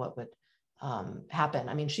 what would happen.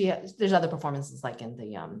 I mean, there's other performances like in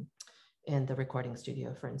the recording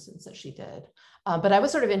studio, for instance, that she did. But I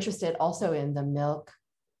was sort of interested also in the milk,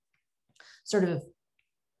 sort of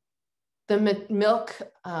the milk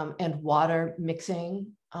and water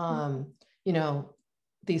mixing,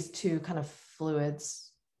 these two kind of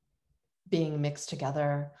fluids being mixed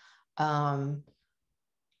together.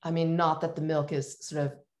 I mean, not that the milk is sort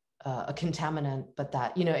of a contaminant, but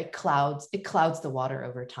that, it clouds the water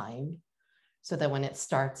over time, so that when it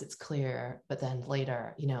starts, it's clear, but then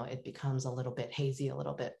later, it becomes a little bit hazy, a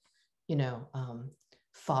little bit,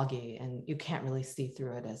 foggy, and you can't really see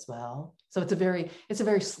through it as well. So it's a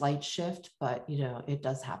very slight shift, but, it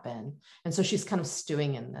does happen. And so she's kind of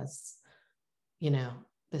stewing in this,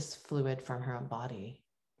 this fluid from her own body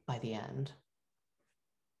by the end.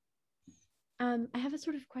 I have a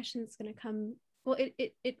sort of question that's going to come. Well,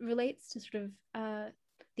 it relates to sort of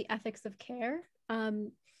the ethics of care,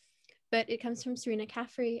 but it comes from Serena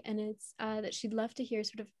Caffrey, and it's that she'd love to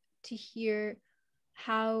hear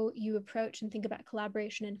how you approach and think about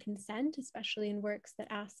collaboration and consent, especially in works that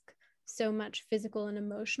ask so much physical and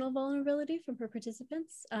emotional vulnerability from her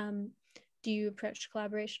participants. Do you approach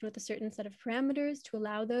collaboration with a certain set of parameters to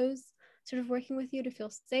allow those sort of working with you to feel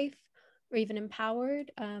safe or even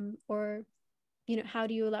empowered, or how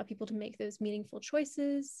do you allow people to make those meaningful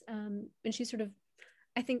choices? And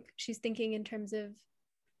I think she's thinking in terms of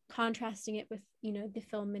contrasting it with, the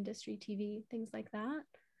film industry, TV, things like that.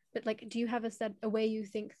 But like, do you have a way you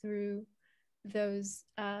think through those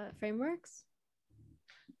frameworks?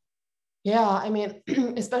 Yeah, I mean,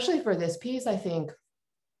 especially for this piece, I think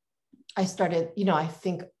I started, I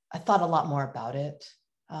thought a lot more about it.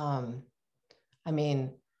 I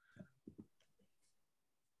mean,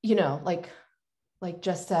 like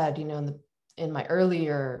Jess said, in my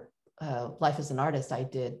earlier life as an artist, I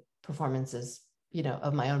did performances,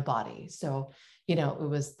 of my own body. So, it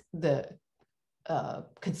was the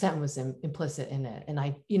consent was implicit in it. And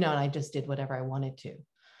I just did whatever I wanted to.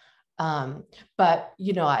 But,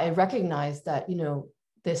 I recognized that,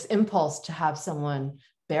 this impulse to have someone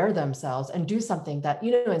bare themselves and do something that,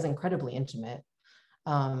 is incredibly intimate.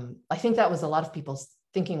 I think that was a lot of people's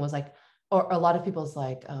thinking was like, or a lot of people's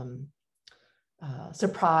like,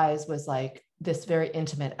 surprise was like this very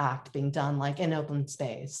intimate act being done like in open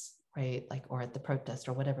space, right? Like, or at the protest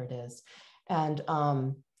or whatever it is. And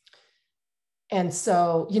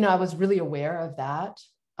so, I was really aware of that.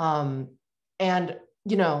 And,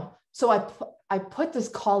 so I put this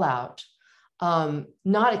call out,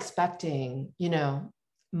 not expecting,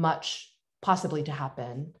 much possibly to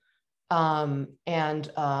happen. But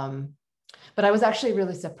I was actually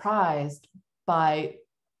really surprised by,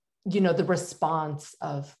 the response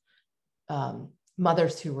of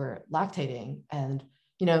mothers who were lactating, and,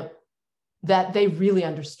 that they really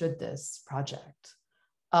understood this project.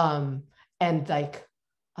 And like,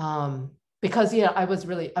 because, I was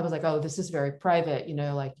like, oh, this is very private,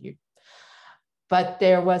 but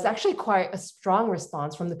there was actually quite a strong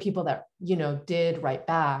response from the people that, did write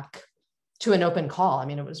back to an open call. I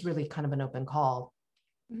mean, it was really kind of an open call,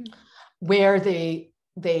 mm-hmm. where they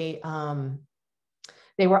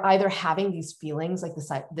were either having these feelings like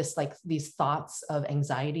these thoughts of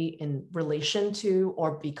anxiety in relation to,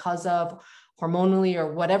 or because of, hormonally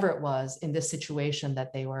or whatever it was in this situation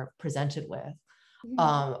that they were presented with,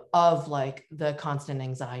 mm-hmm. Of like the constant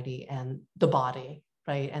anxiety and the body,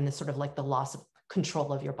 right? And the sort of like the loss of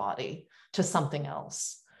control of your body to something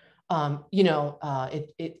else.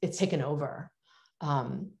 It's taken over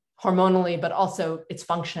hormonally, but also its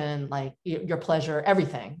function, like your pleasure,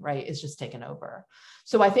 everything, right, is just taken over.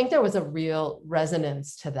 So I think there was a real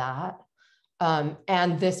resonance to that.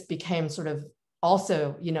 And this became sort of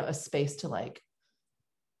also, a space to like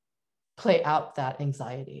play out that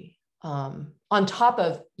anxiety. On top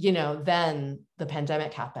of, then the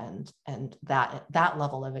pandemic happened, and that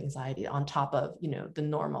level of anxiety on top of, the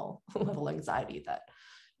normal level of anxiety that,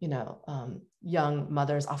 young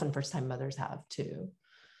mothers, often first-time mothers, have too.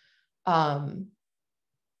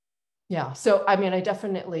 Yeah, so I mean, I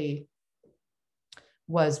definitely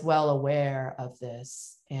was well aware of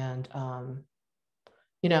this, and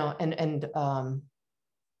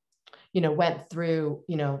went through,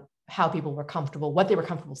 how people were comfortable, what they were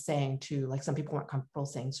comfortable saying too. Like some people weren't comfortable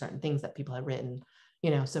saying certain things that people had written,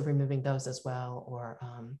 so removing those as well, or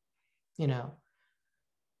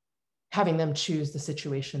having them choose the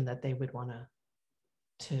situation that they would want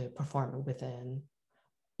to perform within,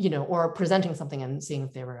 or presenting something and seeing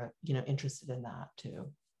if they were, interested in that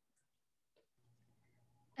too.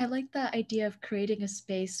 I like that idea of creating a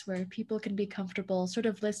space where people can be comfortable sort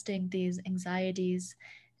of listing these anxieties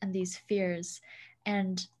and these fears.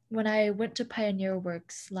 And when I went to Pioneer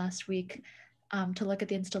Works last week to look at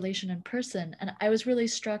the installation in person, and I was really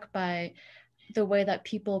struck by the way that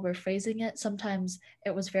people were phrasing it. Sometimes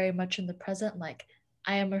it was very much in the present, like,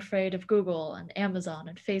 I am afraid of Google and Amazon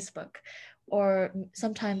and Facebook. Or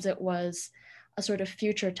sometimes it was a sort of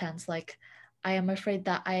future tense, like, I am afraid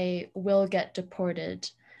that I will get deported.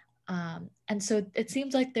 And so it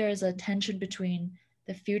seems like there is a tension between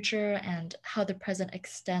the future and how the present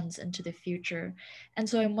extends into the future. And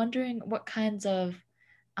so I'm wondering what kinds of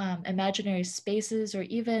imaginary spaces or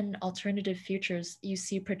even alternative futures you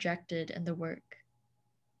see projected in the work.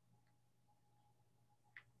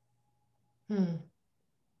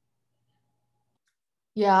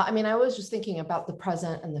 Yeah, I mean, I was just thinking about the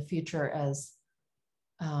present and the future as,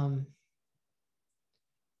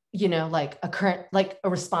 you know, like a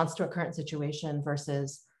response to a current situation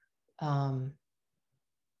versus a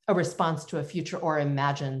response to a future or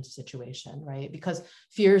imagined situation, right? Because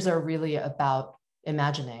fears are really about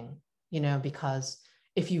imagining, you know, because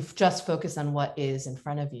if you just focus on what is in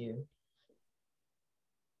front of you,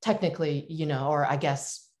 technically, you know, or I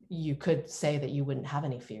guess you could say that you wouldn't have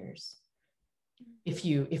any fears. If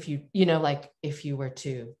you, you know, like if you were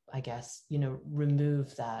to, I guess, you know,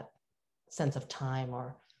 remove that sense of time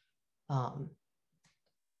or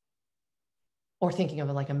thinking of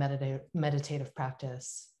it like a meditative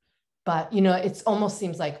practice. But, you know, it almost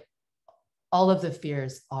seems like all of the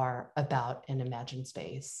fears are about an imagined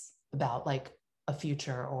space, about like a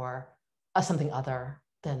future or something other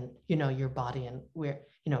than, you know, your body and where,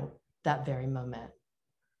 you know, that very moment.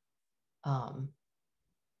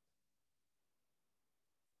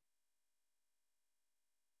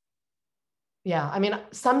 Yeah, I mean,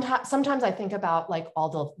 sometimes I think about like all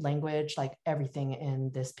the language, like everything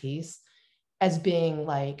in this piece as being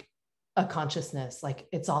like a consciousness, like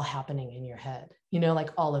it's all happening in your head, you know,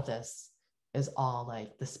 like all of this is all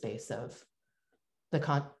like the space of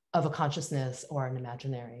of a consciousness or an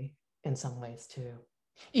imaginary in some ways too,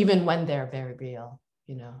 even when they're very real,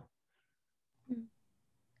 you know.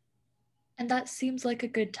 And that seems like a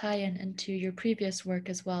good tie-in into your previous work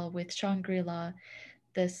as well with Shangri-La,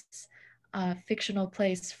 this fictional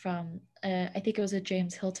place from, I think it was a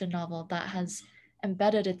James Hilton novel that has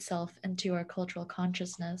embedded itself into our cultural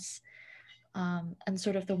consciousness, and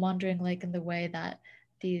sort of the wandering lake in the way that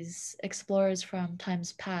these explorers from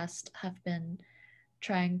times past have been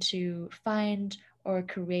trying to find or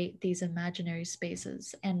create these imaginary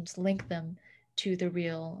spaces and link them to the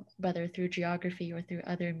real, whether through geography or through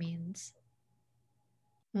other means.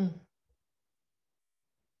 It's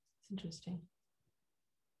interesting.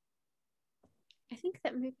 I think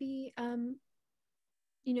that maybe,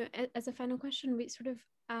 you know, as a final question, we sort of,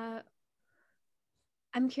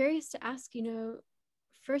 I'm curious to ask, you know,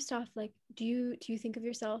 first off, like, do you think of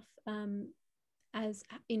yourself as,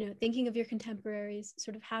 you know, thinking of your contemporaries,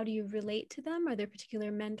 sort of how do you relate to them? Are there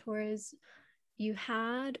particular mentors you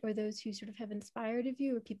had or those who sort of have inspired of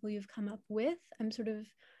you or people you've come up with? I'm sort of,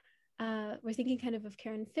 we're thinking kind of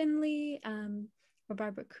Karen Finley or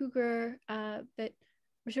Barbara Kruger, but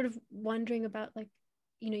we're sort of wondering about, like,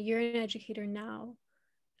 you know, you're an educator now.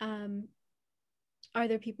 Are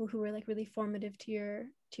there people who were like really formative to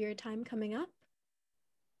your time coming up?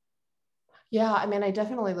 Yeah, I mean, I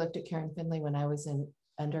definitely looked at Karen Finley when I was in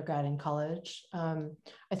undergrad in college.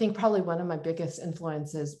 I think probably one of my biggest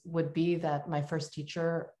influences would be that my first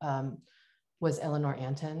teacher was Eleanor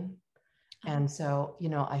Anton. And so, you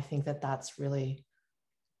know, I think that that's really,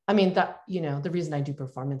 I mean, that, you know, the reason I do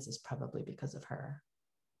performance is probably because of her.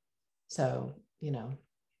 So, you know,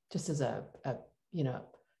 just as a you know,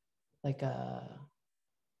 like a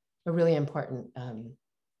really important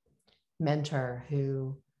mentor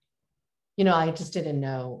who, you know, I just didn't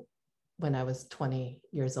know when I was 20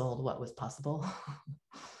 years old what was possible.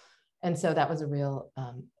 And so that was a real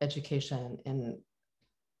education in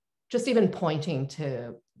just even pointing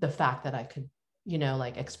to the fact that I could, you know,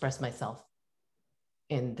 like express myself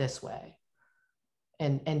in this way.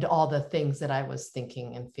 And all the things that I was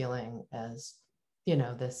thinking and feeling as, you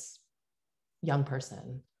know, this young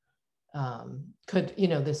person could, you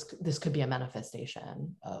know, this could be a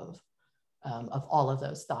manifestation of all of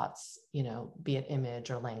those thoughts, you know, be it image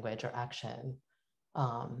or language or action,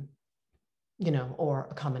 you know, or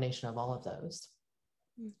a combination of all of those.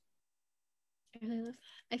 I really love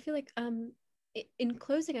that. I feel like in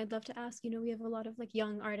closing, I'd love to ask, you know, we have a lot of like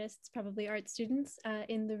young artists, probably art students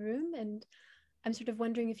in the room, and I'm sort of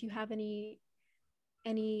wondering if you have any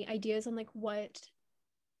ideas on like what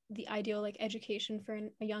the ideal like education for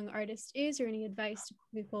a young artist is, or any advice to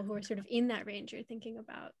people who are sort of in that range you're thinking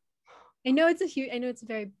about? I know it's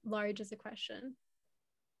very large as a question,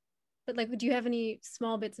 but like, do you have any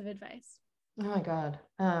small bits of advice? Oh my God.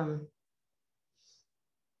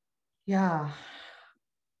 Yeah,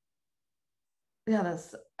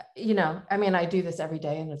 that's, I mean, I do this every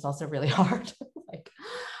day and it's also really hard. Like,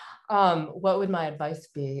 what would my advice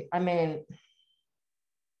be? I mean,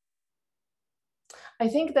 I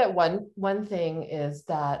think that one thing is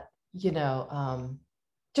that,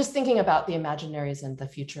 just thinking about the imaginaries and the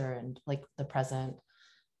future and like the present,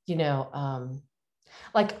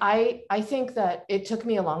 like I think that it took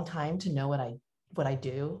me a long time to know what I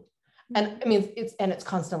do. And I mean, it's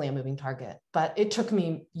constantly a moving target, but it took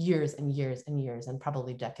me years and years and years and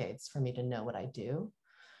probably decades for me to know what I do.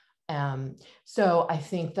 So I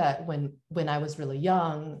think that when I was really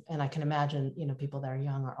young, and I can imagine, people that are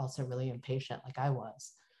young are also really impatient, like I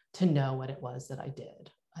was, to know what it was that I did,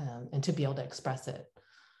 and to be able to express it.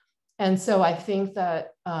 And so I think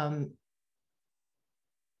that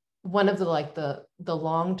one of the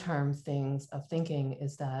long-term things of thinking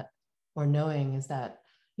is that, or knowing, is that,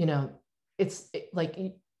 like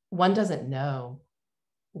one doesn't know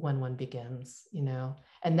when one begins,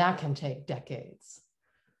 and that can take decades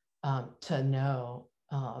to know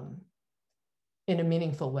in a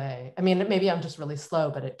meaningful way. I mean, maybe I'm just really slow,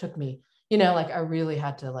 but it took me, like I really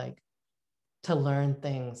had to learn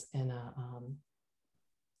things in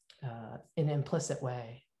an implicit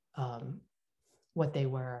way, what they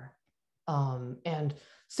were. And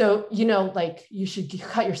so, like you should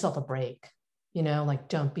cut yourself a break, like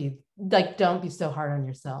don't be so hard on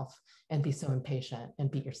yourself and be so impatient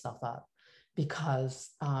and beat yourself up,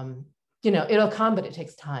 because, it'll come, but it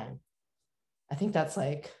takes time. I think that's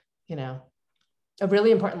like, a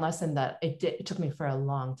really important lesson that it took me for a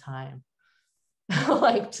long time,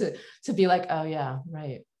 like to be like, oh yeah,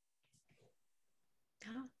 right.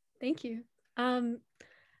 Oh, thank you. I'm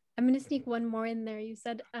going to sneak one more in there. You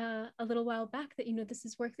said a little while back that, this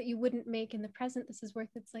is work that you wouldn't make in the present. This is work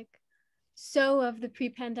that's like so of the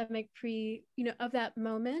pre-pandemic, of that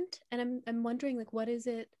moment. And I'm wondering, like, what is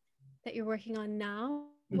it that you're working on now?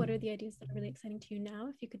 What are the ideas that are really exciting to you now?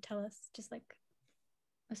 If you could tell us just like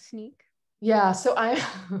a sneak. Yeah, so I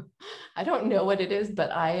don't know what it is,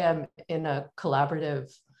 but I am in a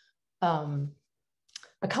collaboration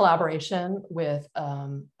with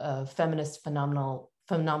a feminist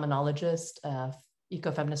phenomenologist,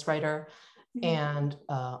 ecofeminist writer, and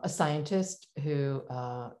a scientist who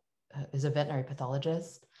is a veterinary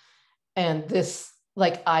pathologist. And this,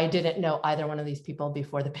 like, I didn't know either one of these people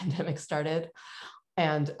before the pandemic started.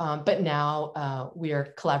 And, but now we are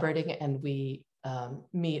collaborating, and we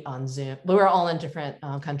meet on Zoom. We're all in different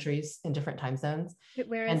countries in different time zones.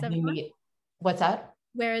 Where is everyone? What's that?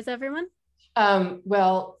 Where is everyone?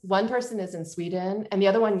 Well, one person is in Sweden, and the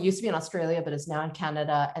other one used to be in Australia, but is now in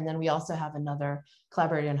Canada. And then we also have another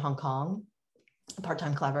collaborator in Hong Kong, a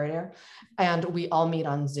part-time collaborator. And we all meet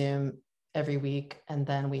on Zoom every week. And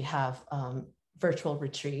then we have virtual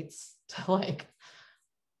retreats to like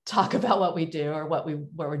talk about what we do or what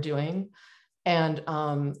we're doing. And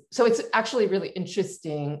so it's actually really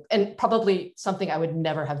interesting, and probably something I would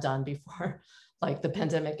never have done before, like the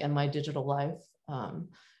pandemic and my digital life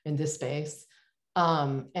in this space.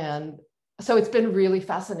 And so it's been really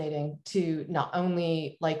fascinating to not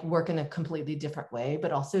only like work in a completely different way,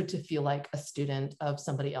 but also to feel like a student of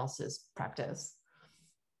somebody else's practice.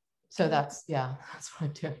 So that's what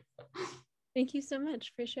I'm doing. Thank you so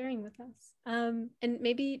much for sharing with us. And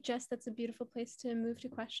maybe, Jess, that's a beautiful place to move to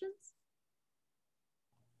questions.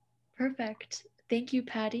 Perfect. Thank you,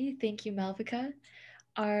 Patty. Thank you, Malvika.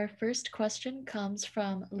 Our first question comes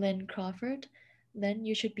from Lynn Crawford. Lynn,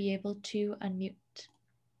 you should be able to unmute.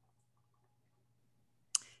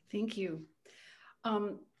 Thank you.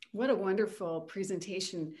 What a wonderful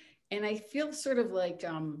presentation. And I feel sort of like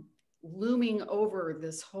looming over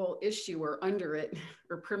this whole issue, or under it,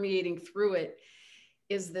 or permeating through it,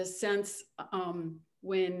 is this sense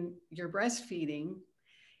when you're breastfeeding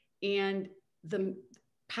and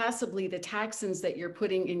possibly the toxins that you're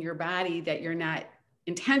putting in your body that you're not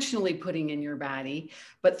intentionally putting in your body,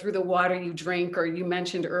 but through the water you drink, or you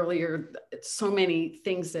mentioned earlier, so many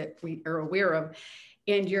things that we are aware of,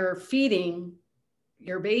 and you're feeding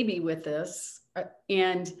your baby with this,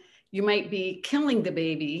 and you might be killing the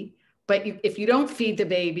baby, but if you don't feed the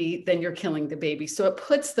baby, then you're killing the baby. So it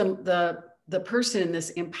puts the person in this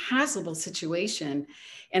impossible situation.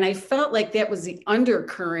 And I felt like that was the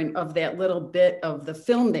undercurrent of that little bit of the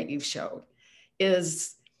film that you showed,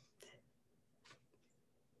 is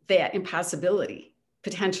that impossibility,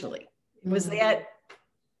 potentially. Was that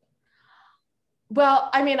Well,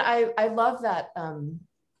 I mean, I love that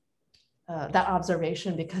that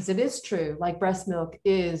observation, because it is true. Like breast milk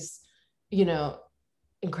is, you know,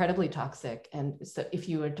 incredibly toxic, and so if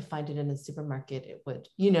you were to find it in a supermarket, it would,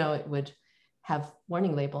 you know, it would have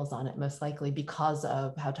warning labels on it, most likely, because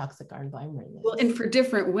of how toxic our environment is. Well, and for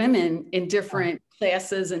different women in different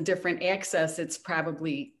classes and different access, it's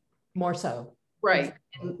probably more so. Right.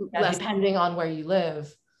 And depending on where you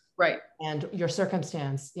live. Right. And your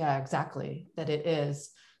circumstance. Yeah, exactly. That it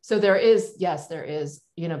is. So there is, yes, there is,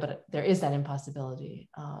 you know, but there is that impossibility.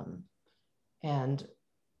 And,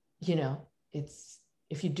 you know, it's,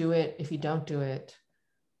 if you do it, if you don't do it,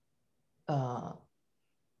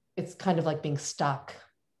 it's kind of like being stuck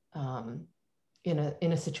in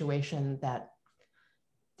a situation that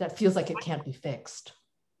feels like it can't be fixed.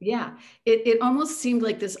 Yeah, it almost seemed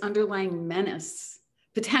like this underlying menace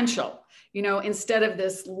potential, you know, instead of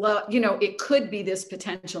this, you know, it could be this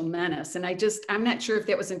potential menace. And I'm not sure if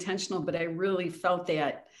that was intentional, but I really felt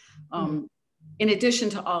that in addition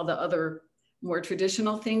to all the other more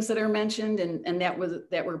traditional things that are mentioned and that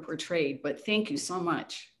were portrayed. But thank you so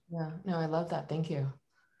much. Yeah, no, I love that. Thank you.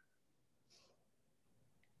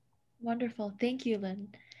 Wonderful. Thank you, Lynn.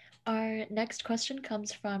 Our next question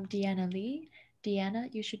comes from Deanna Lee.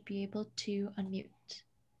 Deanna, you should be able to unmute.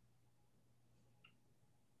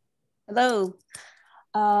 Hello.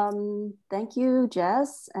 Thank you,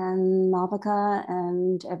 Jess and Malvika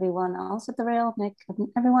and everyone else at the Rail, Nick,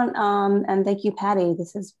 everyone. And thank you, Patty.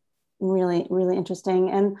 This is really, really interesting.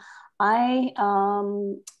 And I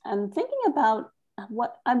am thinking about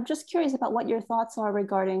I'm just curious about what your thoughts are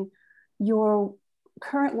regarding your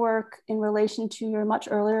current work in relation to your much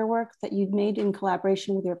earlier work that you've made in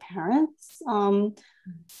collaboration with your parents.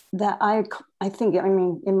 That I think, I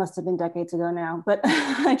mean, it must have been decades ago now, but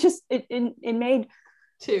it made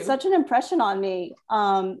such an impression on me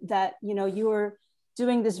that, you know, you were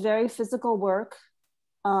doing this very physical work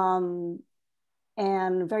and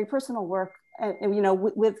very personal work, and you know,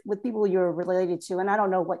 with people you're related to. And I don't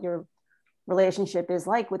know what your relationship is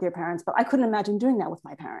like with your parents, but I couldn't imagine doing that with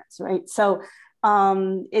my parents, right? So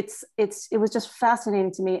it was just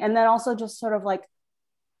fascinating to me. And then also just sort of like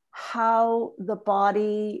how the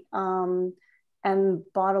body and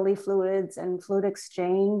bodily fluids and fluid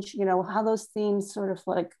exchange, you know, how those themes sort of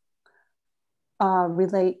like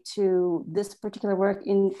relate to this particular work,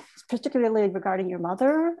 particularly regarding your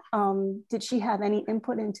mother. Did she have any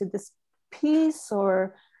input into this piece,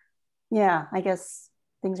 or yeah, I guess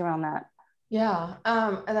things around that? Yeah,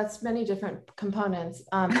 and that's many different components.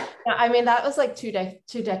 I mean, that was like two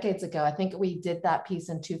decades ago. I think we did that piece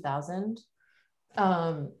in 2000.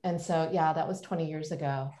 And so, yeah, that was 20 years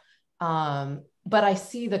ago. But I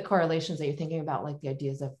see the correlations that you're thinking about, like the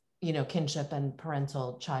ideas of, you know, kinship and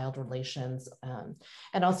parental-child relations.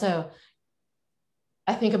 And also,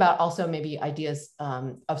 I think about also maybe ideas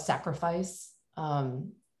of sacrifice,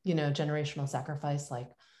 you know, generational sacrifice, like,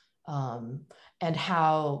 and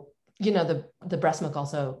how, you know, the breast milk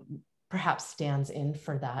also perhaps stands in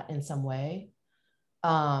for that in some way.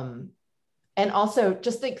 And also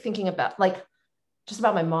just thinking about like, just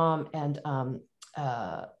about my mom and,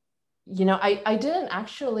 you know, I didn't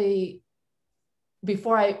actually,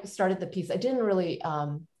 before I started the piece, I didn't really,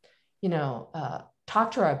 you know,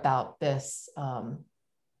 talk to her about this,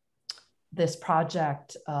 this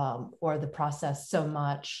project or the process so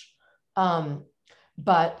much.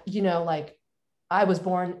 But, you know, like, I was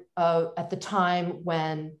born at the time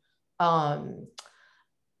when,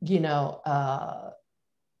 you know,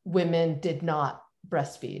 women did not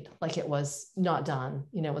breastfeed, like it was not done,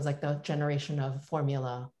 you know, it was like the generation of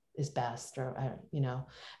formula is best, or, you know,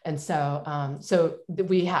 and so, so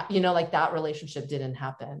we had, you know, like that relationship didn't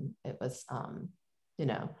happen. It was, you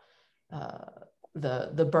know,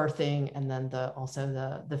 the birthing and then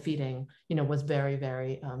also the feeding, you know, was very,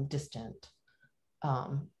 very distant.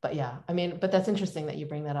 But yeah, I mean, but that's interesting that you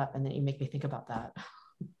bring that up and that you make me think about that.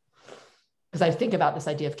 Because I think about this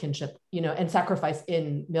idea of kinship, you know, and sacrifice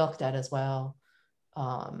in Milk Debt as well,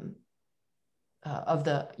 of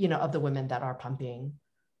the, you know, of the women that are pumping,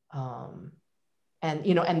 and,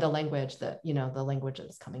 you know, and the language that, you know, the language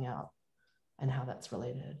that's coming out and how that's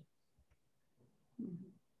related.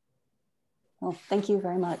 Well, thank you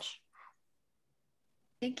very much.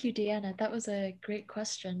 Thank you, Deanna. That was a great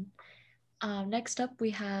question. Next up, we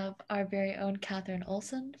have our very own Catherine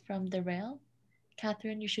Olson from The Rail.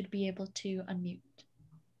 Catherine, you should be able to unmute.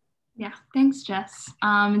 Yeah, thanks, Jess.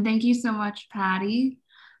 And thank you so much, Patty.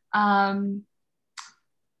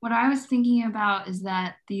 What I was thinking about is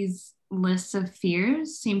that these lists of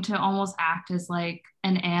fears seem to almost act as like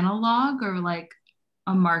an analog or like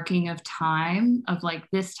a marking of time, of like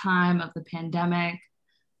this time of the pandemic.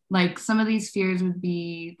 Like some of these fears would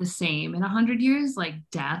be the same in 100 years, like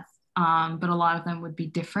death, but a lot of them would be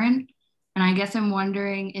different. And I guess I'm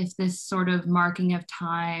wondering if this sort of marking of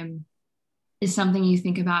time is something you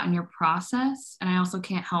think about in your process. And I also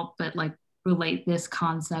can't help but like relate this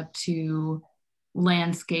concept to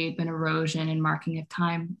landscape and erosion and marking of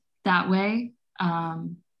time that way.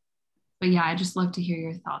 But yeah, I just love to hear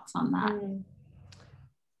your thoughts on that.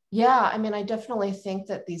 Yeah, I mean, I definitely think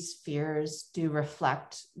that these fears do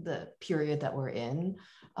reflect the period that we're in.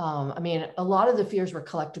 I mean, a lot of the fears were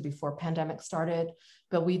collected before pandemic started,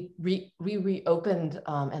 but we reopened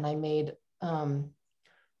and I made a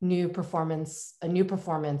new performance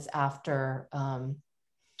after,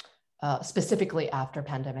 specifically after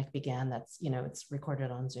pandemic began. That's, it's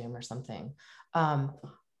recorded on Zoom or something.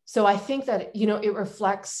 So I think that, it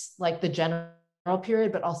reflects like the general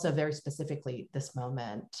period, but also very specifically this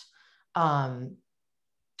moment. I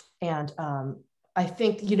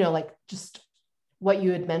think, like just what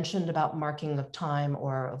you had mentioned about marking of time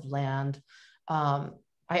or of land.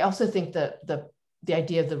 I also think that the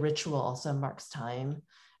idea of the ritual also marks time.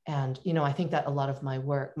 And, I think that a lot of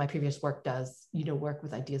my previous work does, work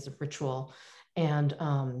with ideas of ritual. And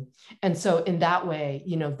so in that way,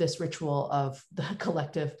 this ritual of the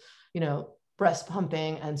collective, breast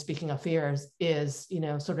pumping and speaking of fears is,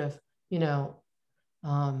 sort of,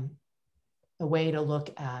 a way to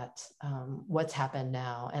look at what's happened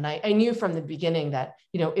now. And I knew from the beginning that,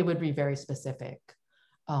 it would be very specific,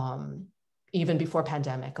 even before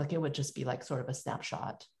pandemic, like it would just be like sort of a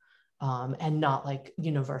snapshot and not like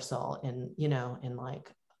universal in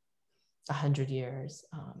like 100 years.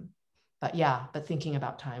 But thinking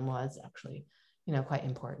about time was actually, quite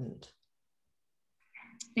important.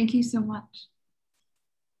 Thank you so much.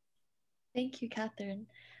 Thank you, Catherine.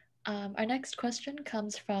 Our next question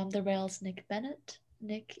comes from the Rail's Nick Bennett.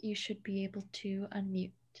 Nick, you should be able to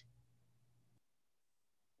unmute.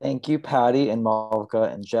 Thank you, Patty and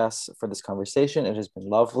Malvika and Jess, for this conversation. It has been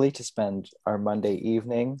lovely to spend our Monday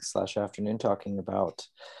evening / afternoon talking about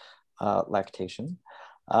lactation.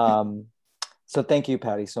 So thank you,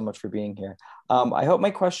 Patty, so much for being here. I hope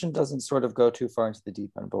my question doesn't sort of go too far into the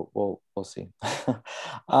deep end, but we'll see.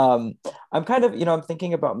 I'm kind of, I'm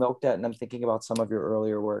thinking about Milk Debt and I'm thinking about some of your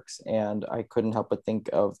earlier works, and I couldn't help but think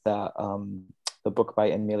of that, the book by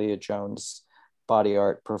Emilia Jones, Body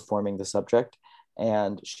Art, Performing the Subject.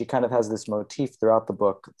 And she kind of has this motif throughout the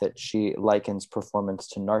book that she likens performance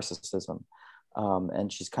to narcissism.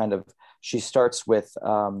 And she starts with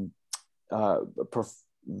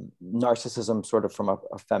narcissism sort of from a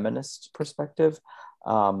feminist perspective.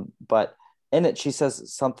 But in it, she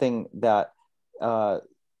says something that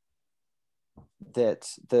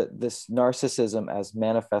this narcissism as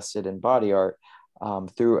manifested in body art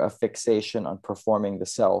through a fixation on performing the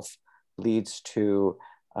self leads to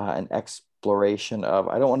an exploration of,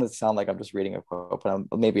 I don't want to sound like I'm just reading a quote,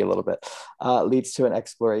 but maybe a little bit, leads to an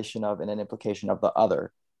exploration of and an implication of the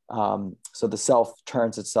other. So the self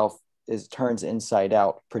turns inside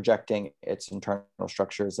out, projecting its internal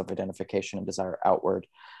structures of identification and desire outward.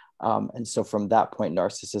 And so from that point,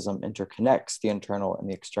 narcissism interconnects the internal and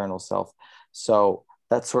the external self. So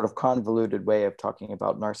that sort of convoluted way of talking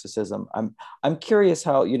about narcissism. I'm curious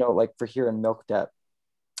how, like for here in Milk Debt,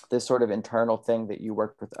 this sort of internal thing that you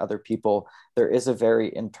work with other people, there is a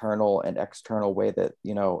very internal and external way that,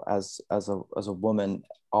 as a woman,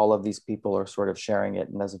 all of these people are sort of sharing it.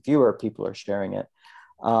 And as a viewer, people are sharing it.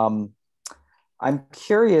 I'm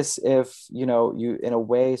curious if, you in a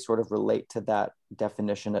way sort of relate to that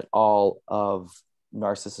definition at all of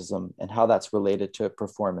narcissism and how that's related to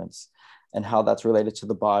performance and how that's related to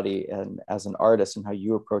the body and as an artist and how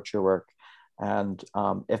you approach your work. And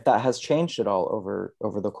if that has changed at all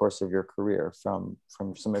over the course of your career from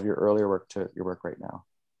some of your earlier work to your work right now.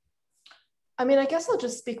 I mean, I guess I'll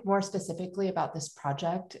just speak more specifically about this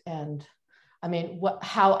project and I mean,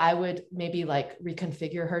 how I would maybe like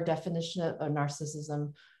reconfigure her definition of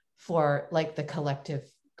narcissism for like the collective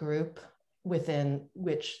group within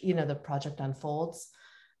which, the project unfolds.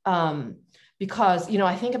 Because,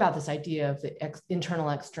 I think about this idea of the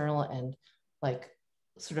internal, external, and like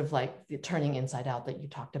sort of like the turning inside out that you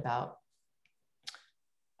talked about.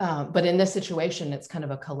 But in this situation, it's kind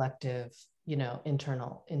of a collective,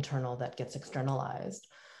 internal that gets externalized.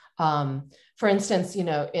 For instance,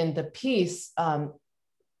 in the piece,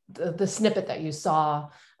 the snippet that you saw,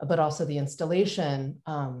 but also the installation,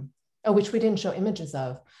 which we didn't show images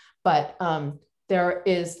of, but there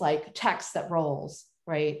is like text that rolls,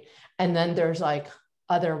 right? And then there's like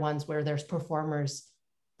other ones where there's performers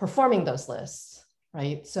performing those lists,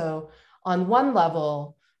 right? So on one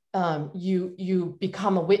level, you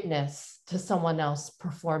become a witness to someone else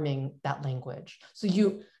performing that language. So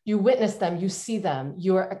you witness them, you see them,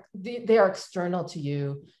 they are external to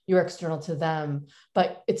you, you're external to them,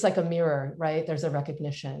 but it's like a mirror, right? There's a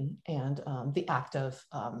recognition and the act of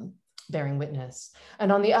bearing witness.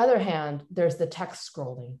 And on the other hand, there's the text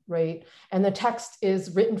scrolling, right? And the text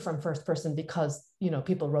is written from first person because,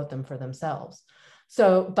 people wrote them for themselves.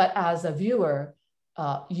 So, but as a viewer,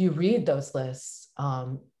 you read those lists,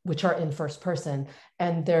 which are in first person,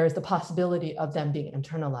 and there's the possibility of them being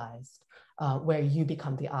internalized, where you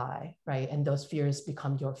become the I, right? And those fears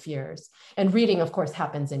become your fears. And reading, of course,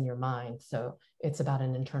 happens in your mind. So it's about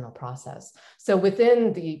an internal process. So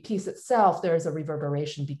within the piece itself, there's a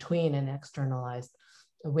reverberation between an externalized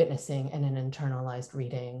witnessing and an internalized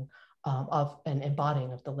reading of an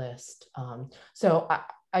embodying of the list. So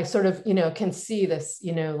I sort of, can see this,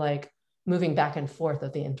 like moving back and forth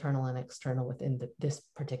of the internal and external within this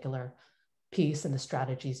particular piece and the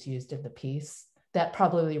strategies used in the piece that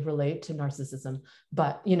probably relate to narcissism,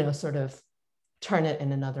 but, sort of turn it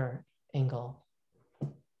in another angle.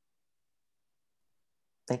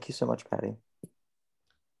 Thank you so much, Patty.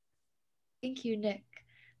 Thank you, Nick.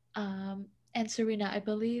 And Serena, I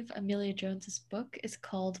believe Amelia Jones's book is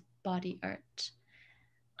called Body Art.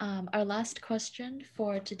 Our last question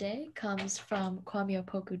for today comes from Kwame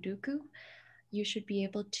Opoku-Duku. You should be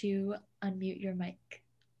able to unmute your mic.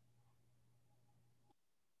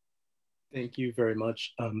 Thank you very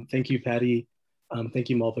much. Thank you, Patty. Thank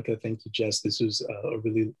you, Malvika. Thank you, Jess. This was a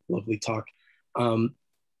really lovely talk.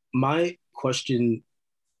 My question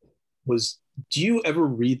was, do you ever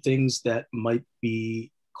read things that might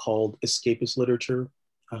be called escapist literature,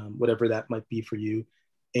 whatever that might be for you?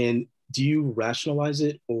 And do you rationalize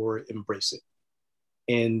it or embrace it?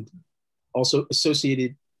 And also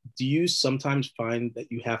associated, do you sometimes find that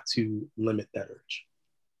you have to limit that urge?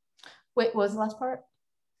 Wait, what was the last part?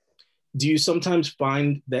 Do you sometimes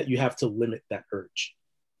find that you have to limit that urge?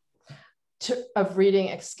 Of reading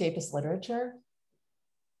escapist literature?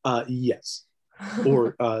 Yes.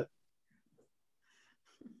 Or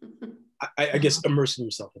I guess immersing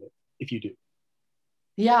yourself in it, if you do.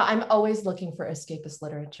 Yeah, I'm always looking for escapist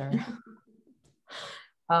literature.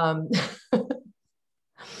 But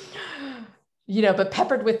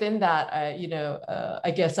peppered within that,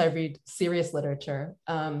 I guess I read serious literature.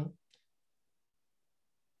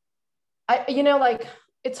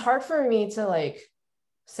 It's hard for me to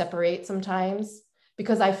separate sometimes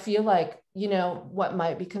because I feel like, what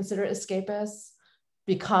might be considered escapist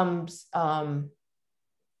becomes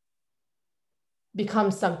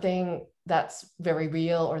something that's very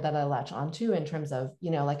real or that I latch onto in terms of,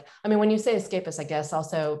 when you say escapist, I guess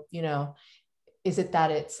also, is it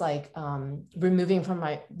that it's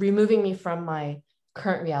removing me from my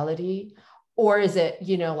current reality, or is it,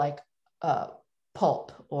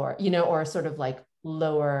 pulp or, or sort of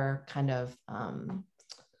lower kind of on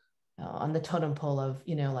the totem pole of,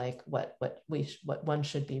 what one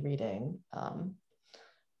should be reading.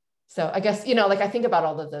 So I guess, I think about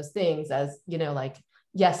all of those things as,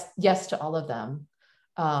 yes to all of them.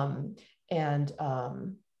 But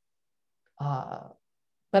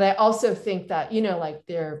I also think that,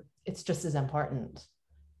 it's just as important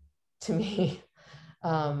to me.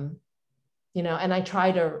 And I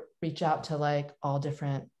try to reach out to all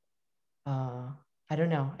different, I don't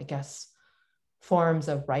know, I guess, forms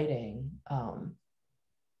of writing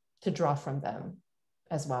to draw from them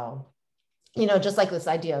as well. Just this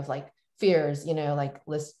idea of fears, a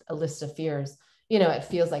list of fears, it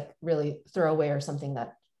feels really throwaway or something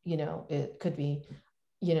that, it could be,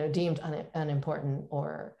 deemed unimportant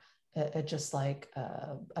or just a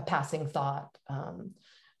passing thought.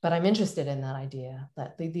 But I'm interested in that idea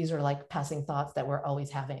that these are passing thoughts that we're always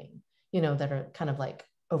having, that are kind of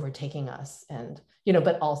overtaking us and,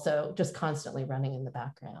 but also just constantly running in the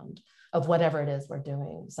background of whatever it is we're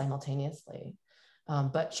doing simultaneously.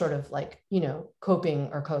 But sort of coping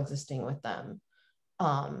or coexisting with them.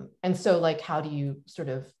 And so how do you sort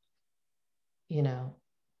of,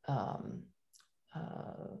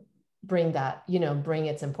 bring that, bring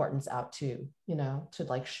its importance out to,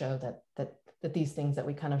 to show that these things that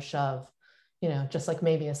we kind of shove, just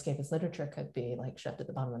maybe escapist literature could be shoved at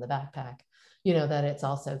the bottom of the backpack, that it's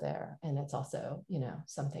also there. And it's also,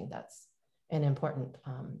 something that's an important,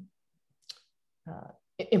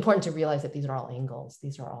 important to realize that these are all angles.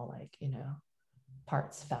 These are all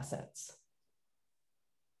parts, facets.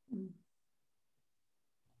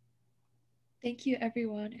 Thank you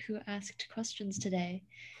everyone who asked questions today.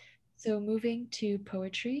 So moving to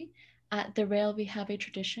poetry, at the Rail we have a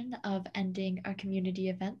tradition of ending our community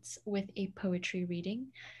events with a poetry reading.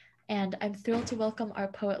 and I'm thrilled to welcome our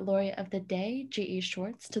Poet Laureate of the day, G.E.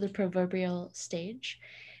 Schwartz, to the proverbial stage.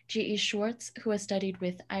 G.E. Schwartz, who has studied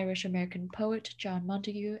with Irish-American poet John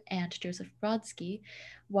Montagu and Joseph Brodsky,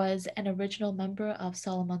 was an original member of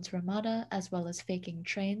Solomon's Ramada, as well as Faking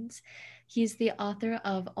Trains. He's the author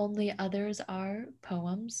of Only Others Are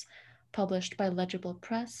poems, published by Legible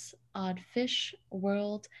Press, Odd Fish,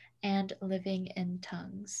 World, and Living in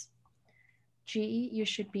Tongues. G.E., you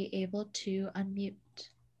should be able to unmute.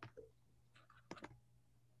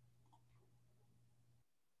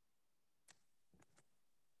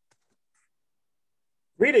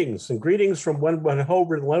 Greetings and greetings from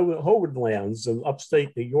Howard lands in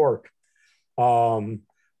upstate New York,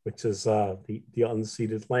 which is the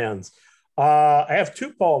unceded lands. I have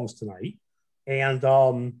two poems tonight, and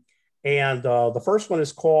the first one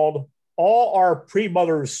is called "All Our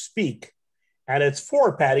Pre-Mothers Speak," and it's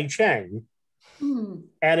for Patty Chang.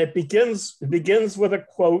 And it begins with a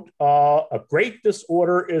quote: "A great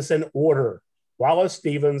disorder is an order." Wallace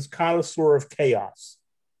Stevens, connoisseur of chaos.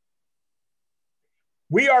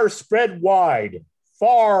 We are spread wide,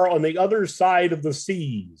 far on the other side of the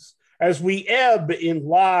seas. As we ebb in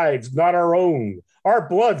lives not our own, our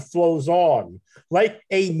blood flows on. Like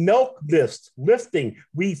a milk mist lifting,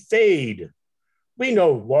 we fade. We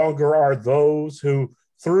no longer are those who,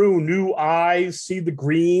 through new eyes, see the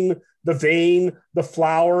green, the vein, the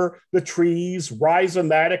flower, the trees,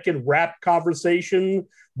 rhizomatic in rapt conversation.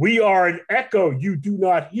 We are an echo you do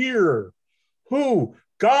not hear. Who,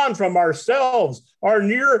 gone from ourselves, are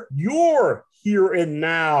near your here and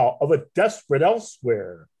now of a desperate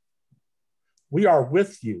elsewhere. We are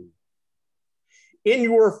with you. In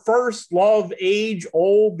your first love, age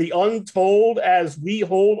old, the untold, as we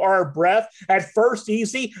hold our breath, at first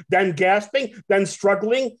easy, then gasping, then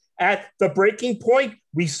struggling, at the breaking point,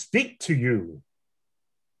 we speak to you.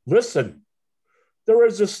 Listen. There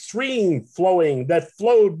is a stream flowing that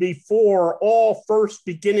flowed before all first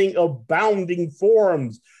beginning of bounding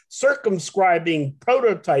forms, circumscribing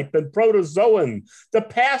prototype and protozoan. The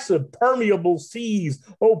passive permeable seas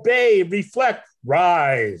obey, reflect,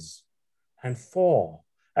 rise, and fall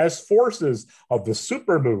as forces of the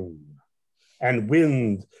supermoon. And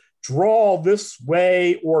wind draw this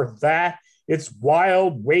way or that, its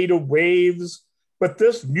wild weight of waves. But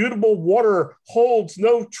this mutable water holds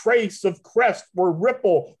no trace of crest or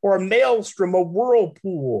ripple or maelstrom or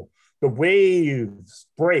whirlpool. The waves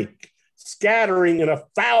break, scattering in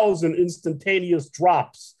 1,000 instantaneous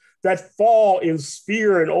drops that fall in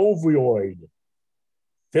sphere and ovoid.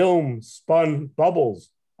 Film spun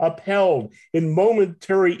bubbles, upheld in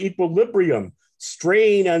momentary equilibrium,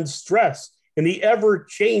 strain and stress in the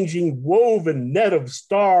ever-changing woven net of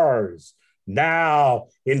stars. Now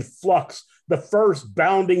in flux, the first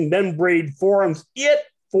bounding membrane forms. It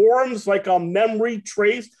forms like a memory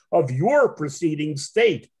trace of your preceding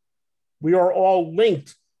state. We are all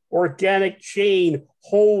linked. Organic chain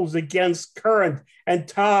holds against current and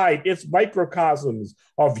tide its microcosms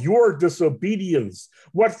of your disobedience.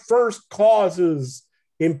 What first causes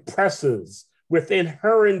impresses with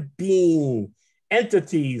inherent being,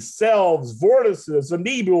 entities, selves, vortices,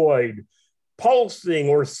 amoeboid, pulsing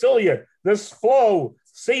or ciliate. This flow,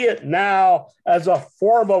 see it now as a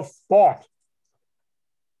form of thought.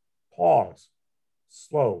 Pause,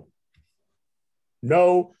 slow.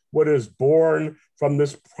 Know what is born from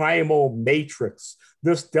this primal matrix.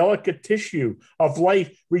 This delicate tissue of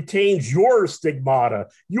life retains your stigmata,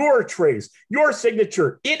 your trace, your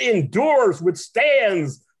signature. It endures,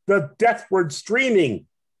 withstands the deathward streaming,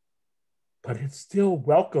 but it still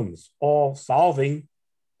welcomes all solving,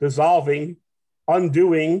 dissolving,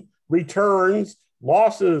 undoing, returns,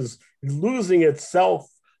 losses, losing itself,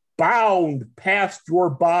 bound past your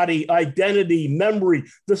body, identity, memory,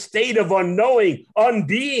 the state of unknowing,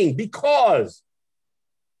 unbeing, because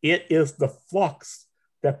it is the flux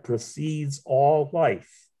that precedes all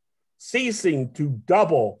life, ceasing to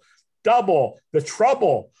double the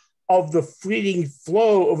trouble of the fleeting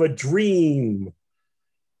flow of a dream,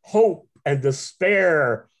 hope and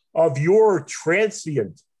despair of your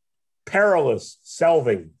transient, perilous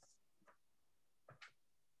selving.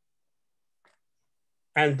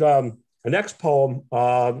 And the next poem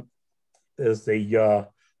is a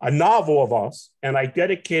novel of us, and I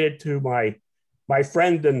dedicate it to my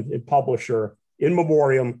friend and publisher, in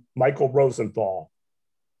memoriam, Michael Rosenthal.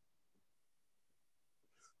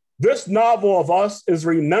 This novel of us is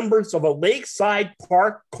remembrance of a lakeside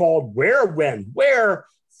park called where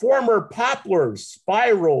former poplars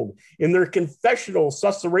spiraled in their confessional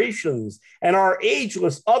susurrations, and our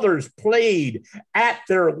ageless others played at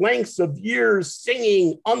their lengths of years,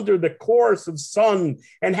 singing under the chorus of sun,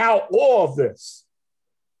 and how all of this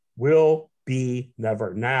will be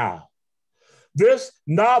never now. This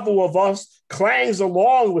novel of us clangs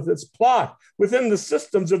along with its plot within the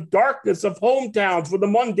systems of darkness of hometowns where the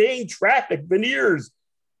mundane traffic veneers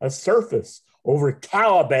a surface over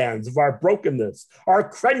Calibans of our brokenness, our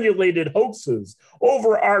crenulated hoaxes,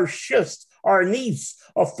 over our schist, our needs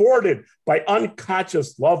afforded by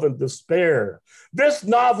unconscious love and despair. This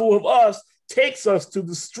novel of us takes us to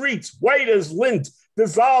the streets, white as lint,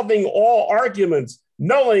 dissolving all arguments,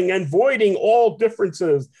 nulling and voiding all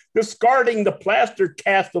differences, discarding the plaster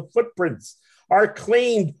cast of footprints, our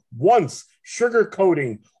claimed once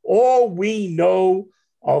sugarcoating all we know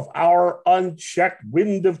of our unchecked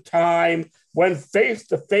wind of time when face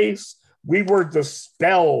to face we were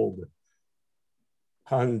dispelled,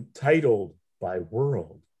 untitled by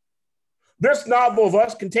world. This novel of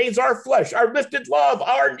us contains our flesh, our lifted love,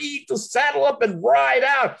 our need to saddle up and ride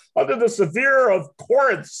out under the severe of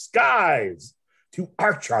Corinth skies, to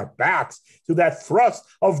arch our backs to that thrust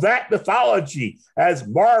of that mythology as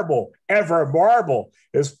marble, ever marble,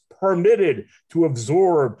 is permitted to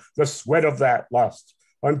absorb the sweat of that lust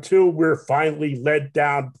until we're finally led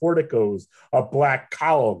down porticos of black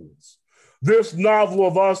columns. This novel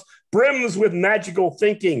of us brims with magical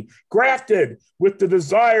thinking, grafted with the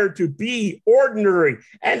desire to be ordinary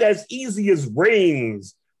and as easy as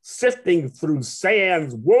rains, sifting through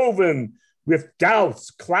sands woven with doubts,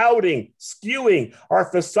 clouding, skewing our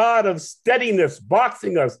facade of steadiness,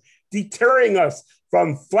 boxing us, deterring us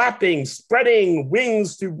from flapping, spreading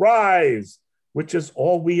wings to rise, which is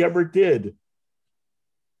all we ever did.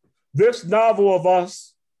 This novel of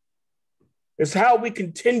us is how we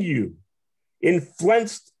continue in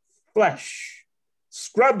flensed flesh,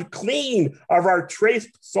 scrubbed clean of our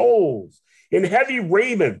traced souls, in heavy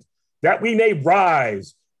raiment that we may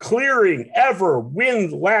rise, clearing ever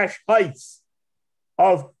wind-lashed heights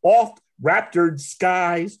of oft-raptured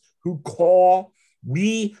skies who call,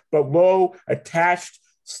 we below attached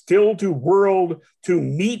still to world, to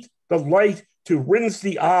meet the light, to rinse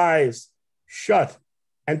the eyes, shut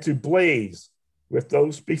and to blaze with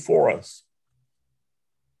those before us.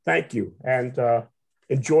 Thank you, and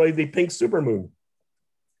enjoy the pink supermoon.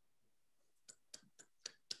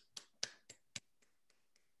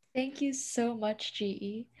 Thank you so much,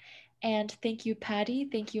 GE. And thank you, Patty.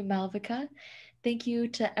 Thank you, Malvika. Thank you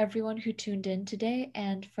to everyone who tuned in today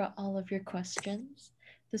and for all of your questions.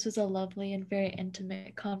 This was a lovely and very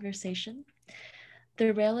intimate conversation.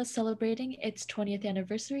 The Rail is celebrating its 20th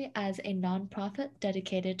anniversary as a nonprofit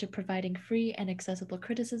dedicated to providing free and accessible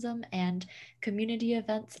criticism and community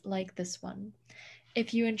events like this one.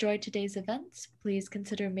 If you enjoyed today's events, please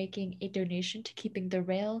consider making a donation to keeping the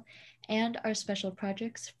Rail and our special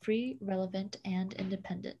projects free, relevant, and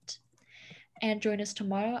independent. And join us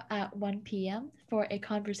tomorrow at 1 p.m. for a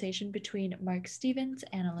conversation between Mark Stevens,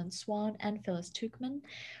 Annalyn Swan, and Phyllis Tuchman.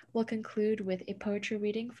 We'll conclude with a poetry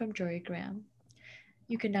reading from Jory Graham.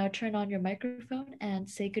 You can now turn on your microphone and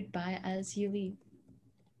say goodbye as you leave.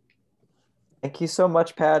 Thank you so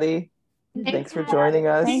much, Patty. Thanks for joining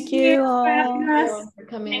us. Thank you all. Thank you for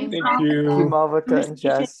coming. Thank you. Thank you, Malvika and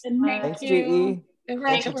Jess. Thanks, Thanks, GE.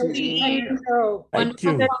 Thank you, GE. Thank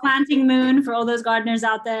you. Planting moon for all those gardeners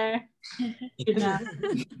out there. You know.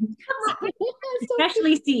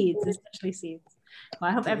 Especially seeds, Well,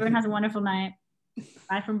 I hope everyone has a wonderful night.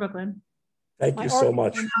 Bye from Brooklyn. Thank you so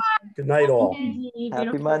much. Good night, all.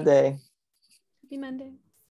 Happy Monday. Happy Monday.